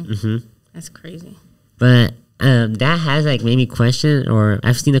everything. That's crazy. But that has made me question, or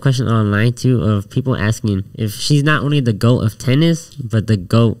I've seen the question online too, of people asking if she's not only the GOAT of tennis, but the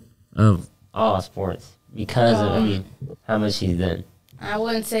GOAT of all sports because of how much she's done. I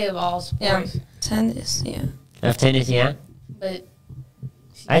wouldn't say of all Yeah, sports, tennis, yeah. Of tennis, yeah. but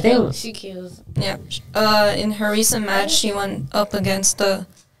I think she kills. Yeah. In her recent match, she went up against the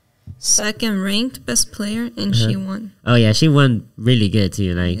second-ranked best player, and she won. Oh yeah, she won really good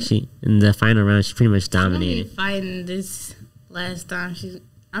too. She in the final round, she pretty much She's gonna be dominated. fighting this last time.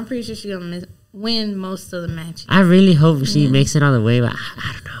 I'm pretty sure she's gonna win most of the matches. I really hope she makes it all the way, but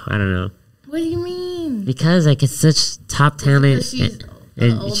I don't know. What do you mean? Because it's such top talent. Because she's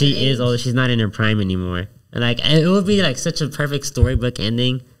and she is old. She's not in her prime anymore. And like it would be like such a perfect storybook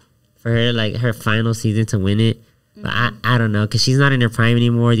ending for her, like her final season to win it. But I don't know, because she's not in her prime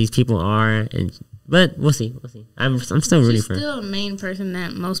anymore. These people are, but we'll see. I'm still rooting for her. She's still a main person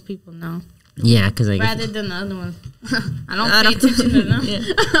that most people know. Yeah, because like rather than the other ones, I don't pay attention to them.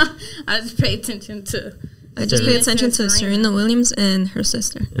 I just pay attention to. I just pay attention to Serena Williams and her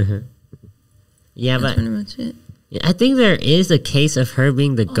sister. Yeah, that's but pretty much it. I think there is a case of her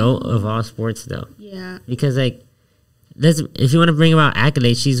being the GOAT of all sports, though. Yeah, because like, if you want to bring about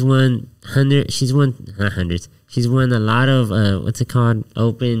accolades, she's won hundreds. She's won a lot of what's it called?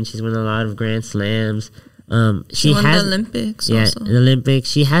 Open. She's won a lot of Grand Slams. She won has the Olympics. Yeah, also. the Olympics.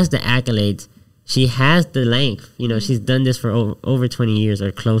 She has the accolades. She has the length. You know, she's done this for over 20 years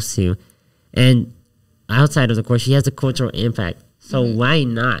or close to, and outside of the course, she has a cultural impact. So why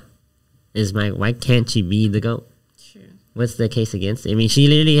not? Why can't she be the GOAT? Sure. What's the case against it? I mean,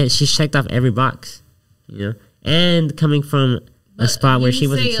 she's checked off every box, you know, and coming from a spot where she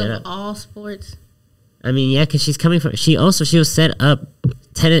wasn't set up. All sports. I mean, yeah, because she's coming from. She was set up.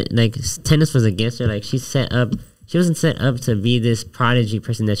 Tennis was against her. Like she wasn't set up to be this prodigy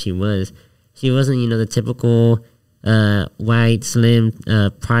person that she was. She wasn't, you know, the typical white, slim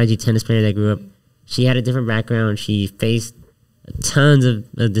prodigy tennis player that grew up. She had a different background. She faced tons of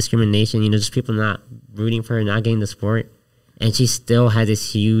discrimination. You know, just people not rooting for her, not getting the sport, and she still had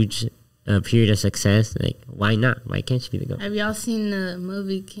this huge period of success. Like, why not? Why can't she be the GOAT? Have y'all seen the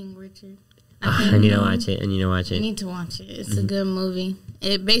movie King Richard? I need to watch it. You need to watch it. It's a good movie.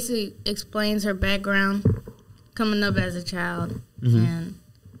 It basically explains her background coming up as a child and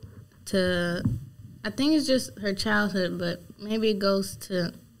I think it's just her childhood, but maybe it goes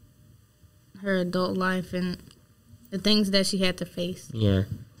to her adult life and the things that she had to face. Yeah,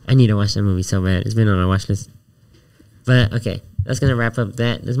 I need to watch that movie so bad. It's been on our watch list. But okay, that's gonna wrap up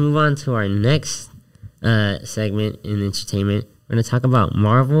that. Let's move on to our next segment in entertainment. We're gonna talk about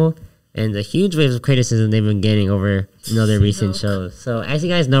Marvel and the huge waves of criticism they've been getting over, you know, their recent shows. So as you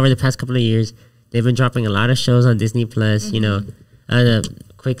guys know, over the past couple of years, they've been dropping a lot of shows on Disney Plus. You know, the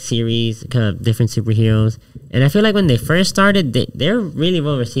quick series, kind of different superheroes. And I feel like when they first started, they're really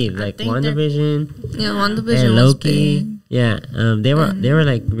well received. Like WandaVision, WandaVision and Loki. Was big. Yeah, they were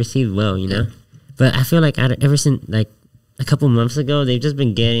like received well, you know. But I feel like ever since like a couple months ago, they've just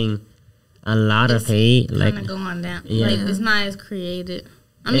been getting a lot of hate. Like kind of going down. Yeah. Like it's not as creative.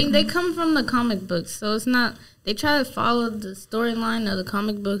 I mean, they come from the comic books, so it's not. They try to follow the storyline of the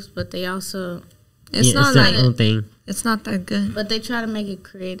comic books, but they also it's not their own thing. It's not that good. But they try to make it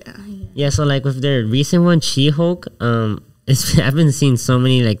creative. Yeah, so like with their recent one, She-Hulk, I've been seeing so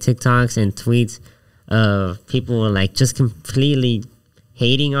many like TikToks and tweets of people like just completely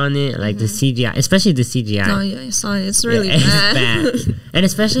hating on it, like the CGI, especially the CGI. Oh yeah, I saw it. It's really bad. It's bad. And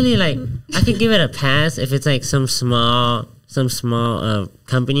especially like I could give it a pass if it's like some small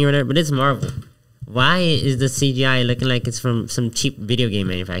company or whatever, but it's Marvel. Why is the CGI looking like it's from some cheap video game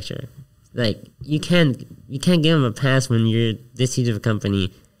manufacturer? Like you can't give them a pass when you're this huge of a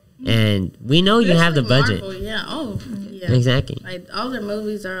company, and we know you have the budget. Marvel, yeah, exactly. Like all their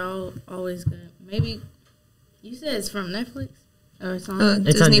movies are always good. Maybe you said it's from Netflix or it's on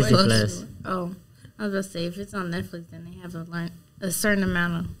Disney Plus. Oh, I was about to say if it's on Netflix, then they have a certain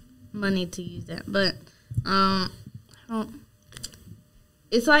amount of money to use that. But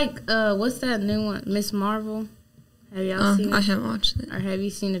it's like what's that new one, Miss Marvel? Have y'all seen it? I haven't watched it. Or have you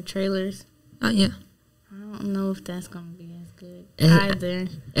seen the trailers? Yeah. I don't know if that's gonna be as good either.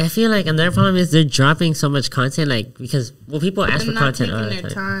 I feel like another problem is they're dropping so much content, like because people ask for content all the time. They're not taking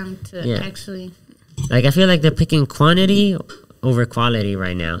their time to actually. Like I feel like they're picking quantity over quality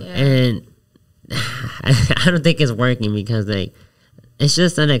right now, and I don't think it's working because like it's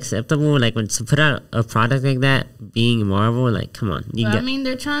just unacceptable. Like when to put out a product like that, being Marvel, like come on. I mean,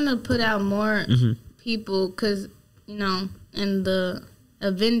 they're trying to put out more people because you know, in the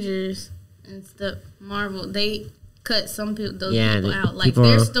Avengers and stuff, Marvel, they cut some people, people out. Like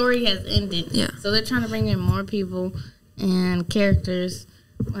their story has ended. Yeah. So they're trying to bring in more people and characters.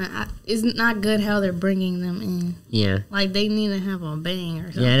 It's not good how they're bringing them in. Yeah. Like they need to have a bang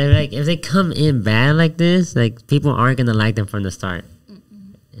or something. Yeah, they're like if they come in bad like this, like people aren't gonna like them from the start.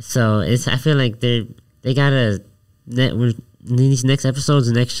 So I feel like they gotta these next episodes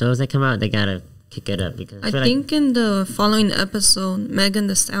and next shows that come out, they gotta kick it up because I think in the following episode, Megan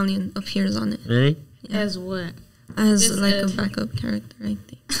Thee Stallion appears on it. Really? Yeah. As what? As like a backup character, I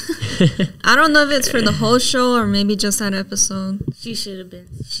think. I don't know if it's for the whole show or maybe just that episode. She should have been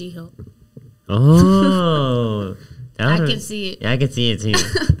She-Hulk. Oh, I can see it. Yeah, I can see it too.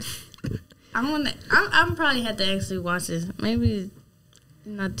 I'm probably have to actually watch this. Maybe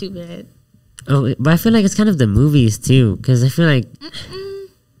not too bad. Oh, but I feel like it's kind of the movies too, because I feel like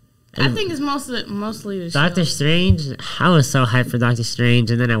I think it's mostly the Doctor show. Strange. I was so hyped for Doctor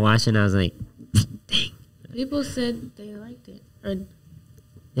Strange, and then I watched it and I was like, dang. People said they liked it. Or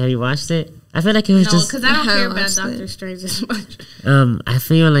Have you watched it? I feel like it was no, just. because I don't I care about watched Doctor it. Strange as much. I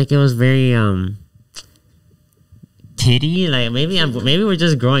feel like it was very kiddie. Like maybe we're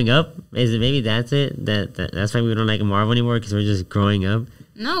just growing up. Maybe that's it. That's why we don't like Marvel anymore, because we're just growing up.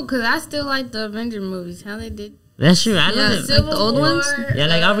 No, because I still like the Avenger movies. How they did. That's true. I Yeah, love it. like the old ones? Yeah,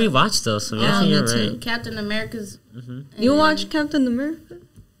 like I'll rewatch those. So yeah, me you're too. right. Captain America's. You watched Captain America?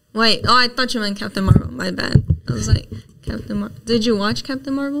 Wait, I thought you meant Captain Marvel. My bad. I was like, Captain Marvel. Did you watch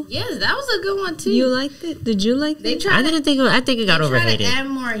Captain Marvel? Yes, that was a good one too. You liked it? Did you like They it? tried. I think it got They try to overhated. add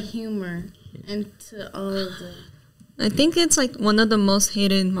more humor into all of the. I think it's like one of the most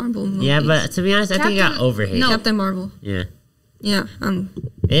hated Marvel movies. Yeah, but to be honest, I think it got Captain- overhated. no. Captain Marvel. Yeah, Yeah.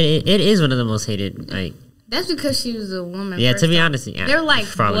 it is one of the most hated. Like, That's because she was a woman. yeah, first to be off. honest, yeah, They're like,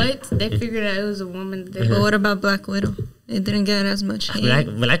 probably. what? They figured out it was a woman. They But what about Black Widow? It didn't get as much hate.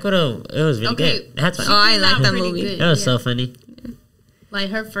 Black Widow, it was really Okay. good. That's Oh, fine. I came like out that pretty movie. good, It was yeah. so funny. Like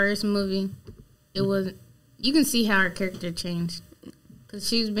her first movie, it was. You can see how her character changed because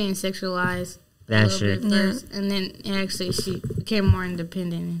she was being sexualized. That's a little true. bit first, and then actually she became more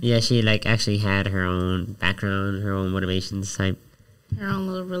independent. Yeah, she like actually had her own background, her own motivations type. Her own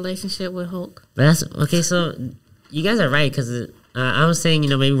little relationship with Hulk. But that's okay. So you guys are right, because I was saying,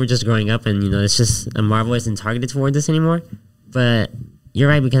 maybe we're just growing up, and it's just Marvel isn't targeted towards this anymore. But you're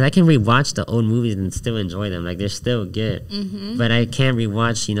right, because I can rewatch the old movies and still enjoy them. Like, they're still good. Mm-hmm. But I can't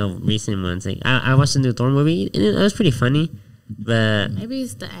rewatch recent ones. Like I watched the new Thor movie, and it was pretty funny. But Maybe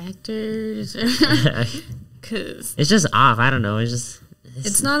it's the actors, because it's just off. I don't know.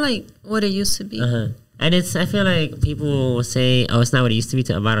 It's not like what it used to be. And I feel like people will say, oh, it's not what it used to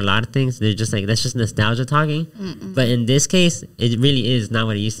be about a lot of things. They're just like, that's just nostalgia talking. But in this case, it really is not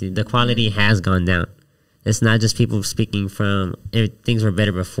what it used to be. The quality has gone down. It's not just people speaking from things were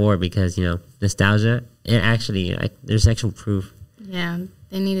better before because, nostalgia. It actually, there's actual proof. yeah,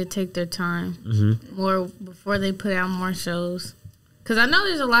 they need to take their time more before they put out more shows. Because I know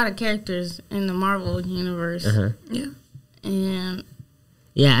there's a lot of characters in the Marvel universe, Yeah. and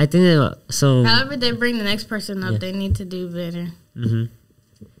Yeah, I think so. however they bring the next person up, they need to do better.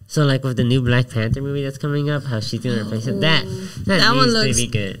 So, like, with the new Black Panther movie that's coming up, how she's going to replace it, that That one needs looks- to be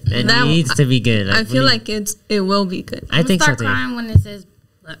good. That that- needs to be good. I feel like it will be good. I think so, start too. crying when it says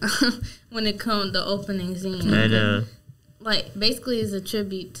when it comes the opening scene. I know. Like basically, it's a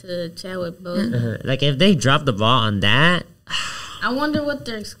tribute to Chadwick Boseman. Like, if they drop the ball on that, I wonder what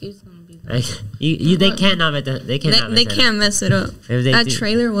their excuse is gonna be. like, they can't not mess it. They cannot. They can't mess it up. If they That do-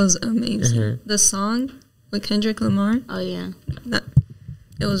 trailer was amazing. The song with Kendrick Lamar, Oh yeah,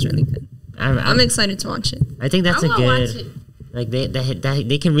 it was really good. I'm excited to watch it. I think that's I'm a gonna good. watch it. Like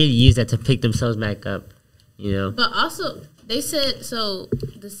they can really use that to pick themselves back up. But also, they said so.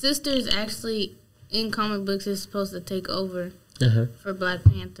 The sisters actually in comic books is supposed to take over for Black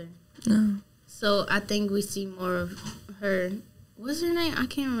Panther. So I think we see more of her. What's her name? I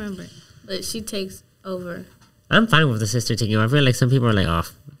can't remember. But she takes over. I'm fine with the sister taking over. I feel like some people are like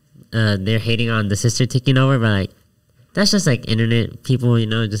off. They're hating on the sister taking over, but like that's just like internet people,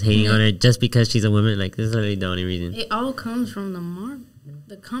 just hating on her just because she's a woman. Like this is literally the only reason. It all comes from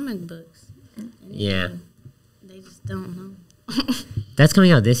the comic books. Yeah, They just don't know. that's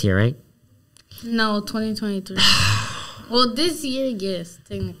coming out this year, right? No, 2023. Well, this year, yes,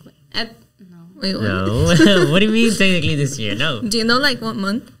 technically. No. Wait, what? No, what do you mean technically this year? No, Do you know like what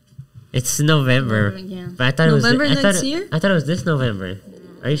month? it's November. Yeah. But I thought November it was next year? I thought it was this November.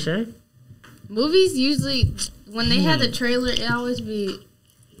 Are you sure? Movies usually, when they have the trailer, it always be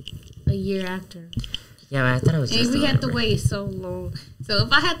a year after. Yeah, but I thought it was this And we November. have to wait so long. So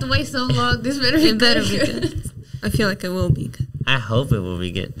if I have to wait so long, this better be It better be good. good. I feel like it will be good. I hope it will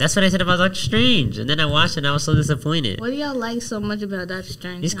be good. That's what I said about Doctor Strange, and then I watched it and I was so disappointed. What do y'all like so much about Doctor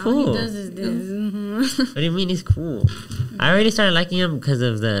Strange? He's All cool. he does is this. What do you mean he's cool? I already started liking him because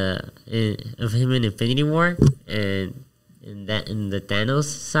of of him in Infinity War and in the Thanos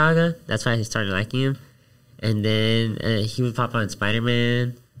saga. That's why I started liking him. And then he would pop on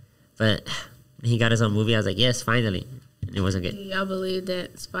Spider-Man, but when he got his own movie, I was like, yes, finally. And it wasn't good. Y'all believe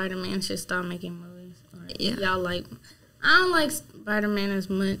that Spider-Man should stop making movies? Or Yeah. Y'all like... I don't like Spider-Man as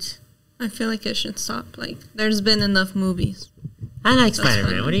much. I feel like it should stop. Like, there's been enough movies. I like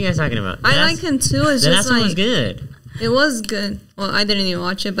Spider-Man. What are you guys talking about? I like him too. It's The just last one was like good. it was good. Well, I didn't even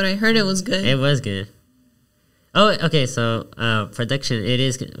watch it, but I heard it was good. It was good. Oh, okay. So production. It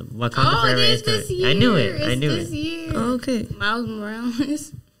is Wakanda Forever is this coming. year. I knew it. I It's knew this it. year. Oh, okay. Miles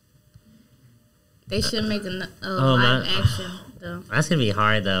Morales. They should make a Oh, live action though. That's gonna be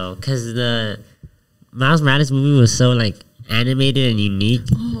hard though, cause the Miles Morales movie was so like animated and unique.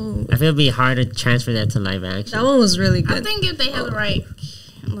 Oh, I feel it'd be hard to transfer that to live action. that one was really good. I think if they have the right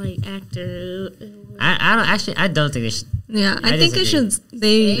like actor, I don't think they should, Yeah, I think disagree. it should.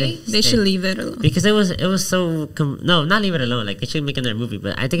 They Stay. should leave it alone. because it was so no, not leave it alone. Like they should make another movie,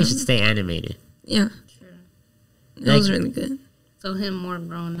 but I think it should stay animated. Yeah, it Like- was really good. so him more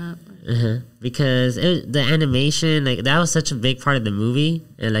grown up. Because the animation, like that was such a big part of the movie,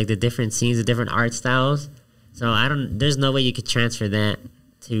 and like the different scenes, the different art styles. So there's no way you could transfer that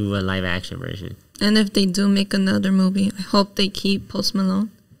to a live action version. And if they do make another movie, I hope they keep Post Malone,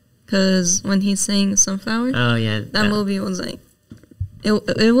 because when he sang Sunflower, Oh yeah, that movie was like,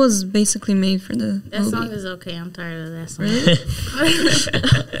 it was basically made for the That movie. song is okay. I'm tired of that song. Really?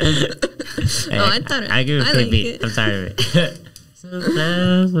 Hey, Oh, I thought I agree with I like KB. it. I'm tired of it.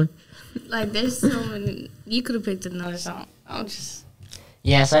 Sunflower. Like there's so many. You could have picked another song. I'm just.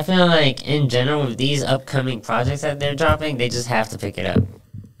 Yeah, so I feel like in general with these upcoming projects that they're dropping, they just have to pick it up.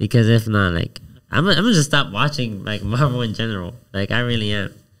 Because if not, like I'm gonna just stop watching like Marvel in general. Like I really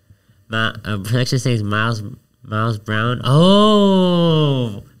am. My production says Miles Brown.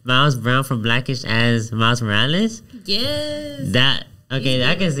 Oh, Miles Brown from Blackish as Miles Morales. Yes. That okay?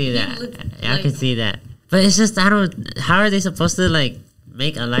 I can see that. looks I can like- see that. But it's just I don't. How are they supposed to like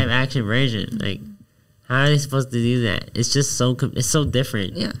make a live action version? Like how are they supposed to do that? It's just so it's so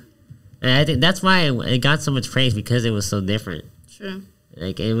different. Yeah. And I think that's why it got so much praise because it was so different. True.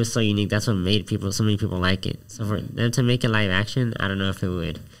 Like it was so unique. That's what made so many people like it. So for them to make it live action, I don't know if it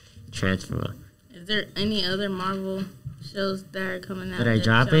would transfer. Is there any other Marvel shows that are coming out That are y'all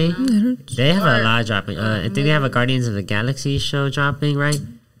dropping? know? They have a Or- lot dropping. I think they have a Guardians of the Galaxy show dropping, right?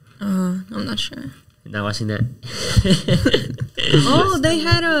 I'm not sure. Not watching that. Oh, they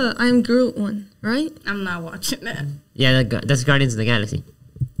had a I'm Groot one, right? I'm not watching that. Yeah, that's Guardians of the Galaxy.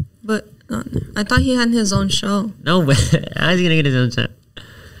 But I thought he had his own show. No, but how's he gonna get his own show?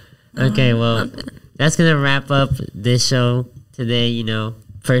 Okay, well, that's gonna wrap up this show today. You know,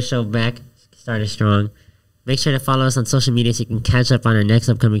 first show back, started strong. Make sure to follow us on social media so you can catch up on our next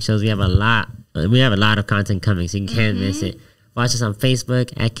upcoming shows. We have a lot of content coming, so you can't miss it. Watch us on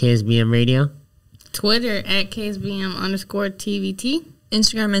Facebook at KSBM Radio. Twitter at KSBM_TVT.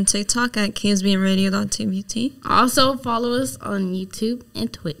 Instagram and TikTok at KSBMradio.tbt. Also follow us on YouTube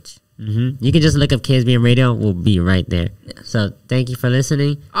and Twitch. You can just look up KSBM Radio. We'll be right there. So thank you for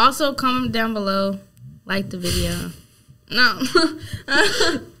listening. Also comment down below, like the video. No.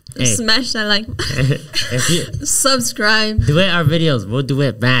 Hey. Smash that like, If you subscribe. do it our videos, we'll do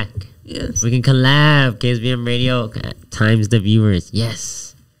it back. Yes. We can collab. KSBM Radio times the viewers.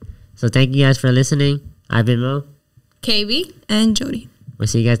 Yes. So thank you guys for listening. I've been Mo. KB. And Jody. We'll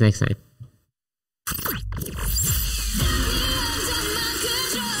see you guys next time.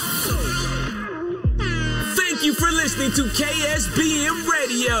 Thank you for listening to KSBM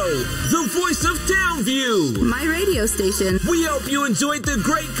Radio, the voice of Townview. My radio station. We hope you enjoyed the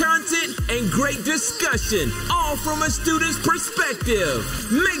great content and great discussion, all from a student's perspective.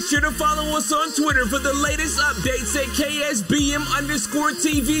 Make sure to follow us on Twitter for the latest updates at KSBM_TVT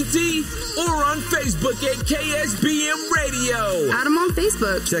or on Facebook at KSBM Radio. Add 'em on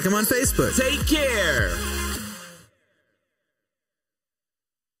Facebook. Check them on Facebook. Take care.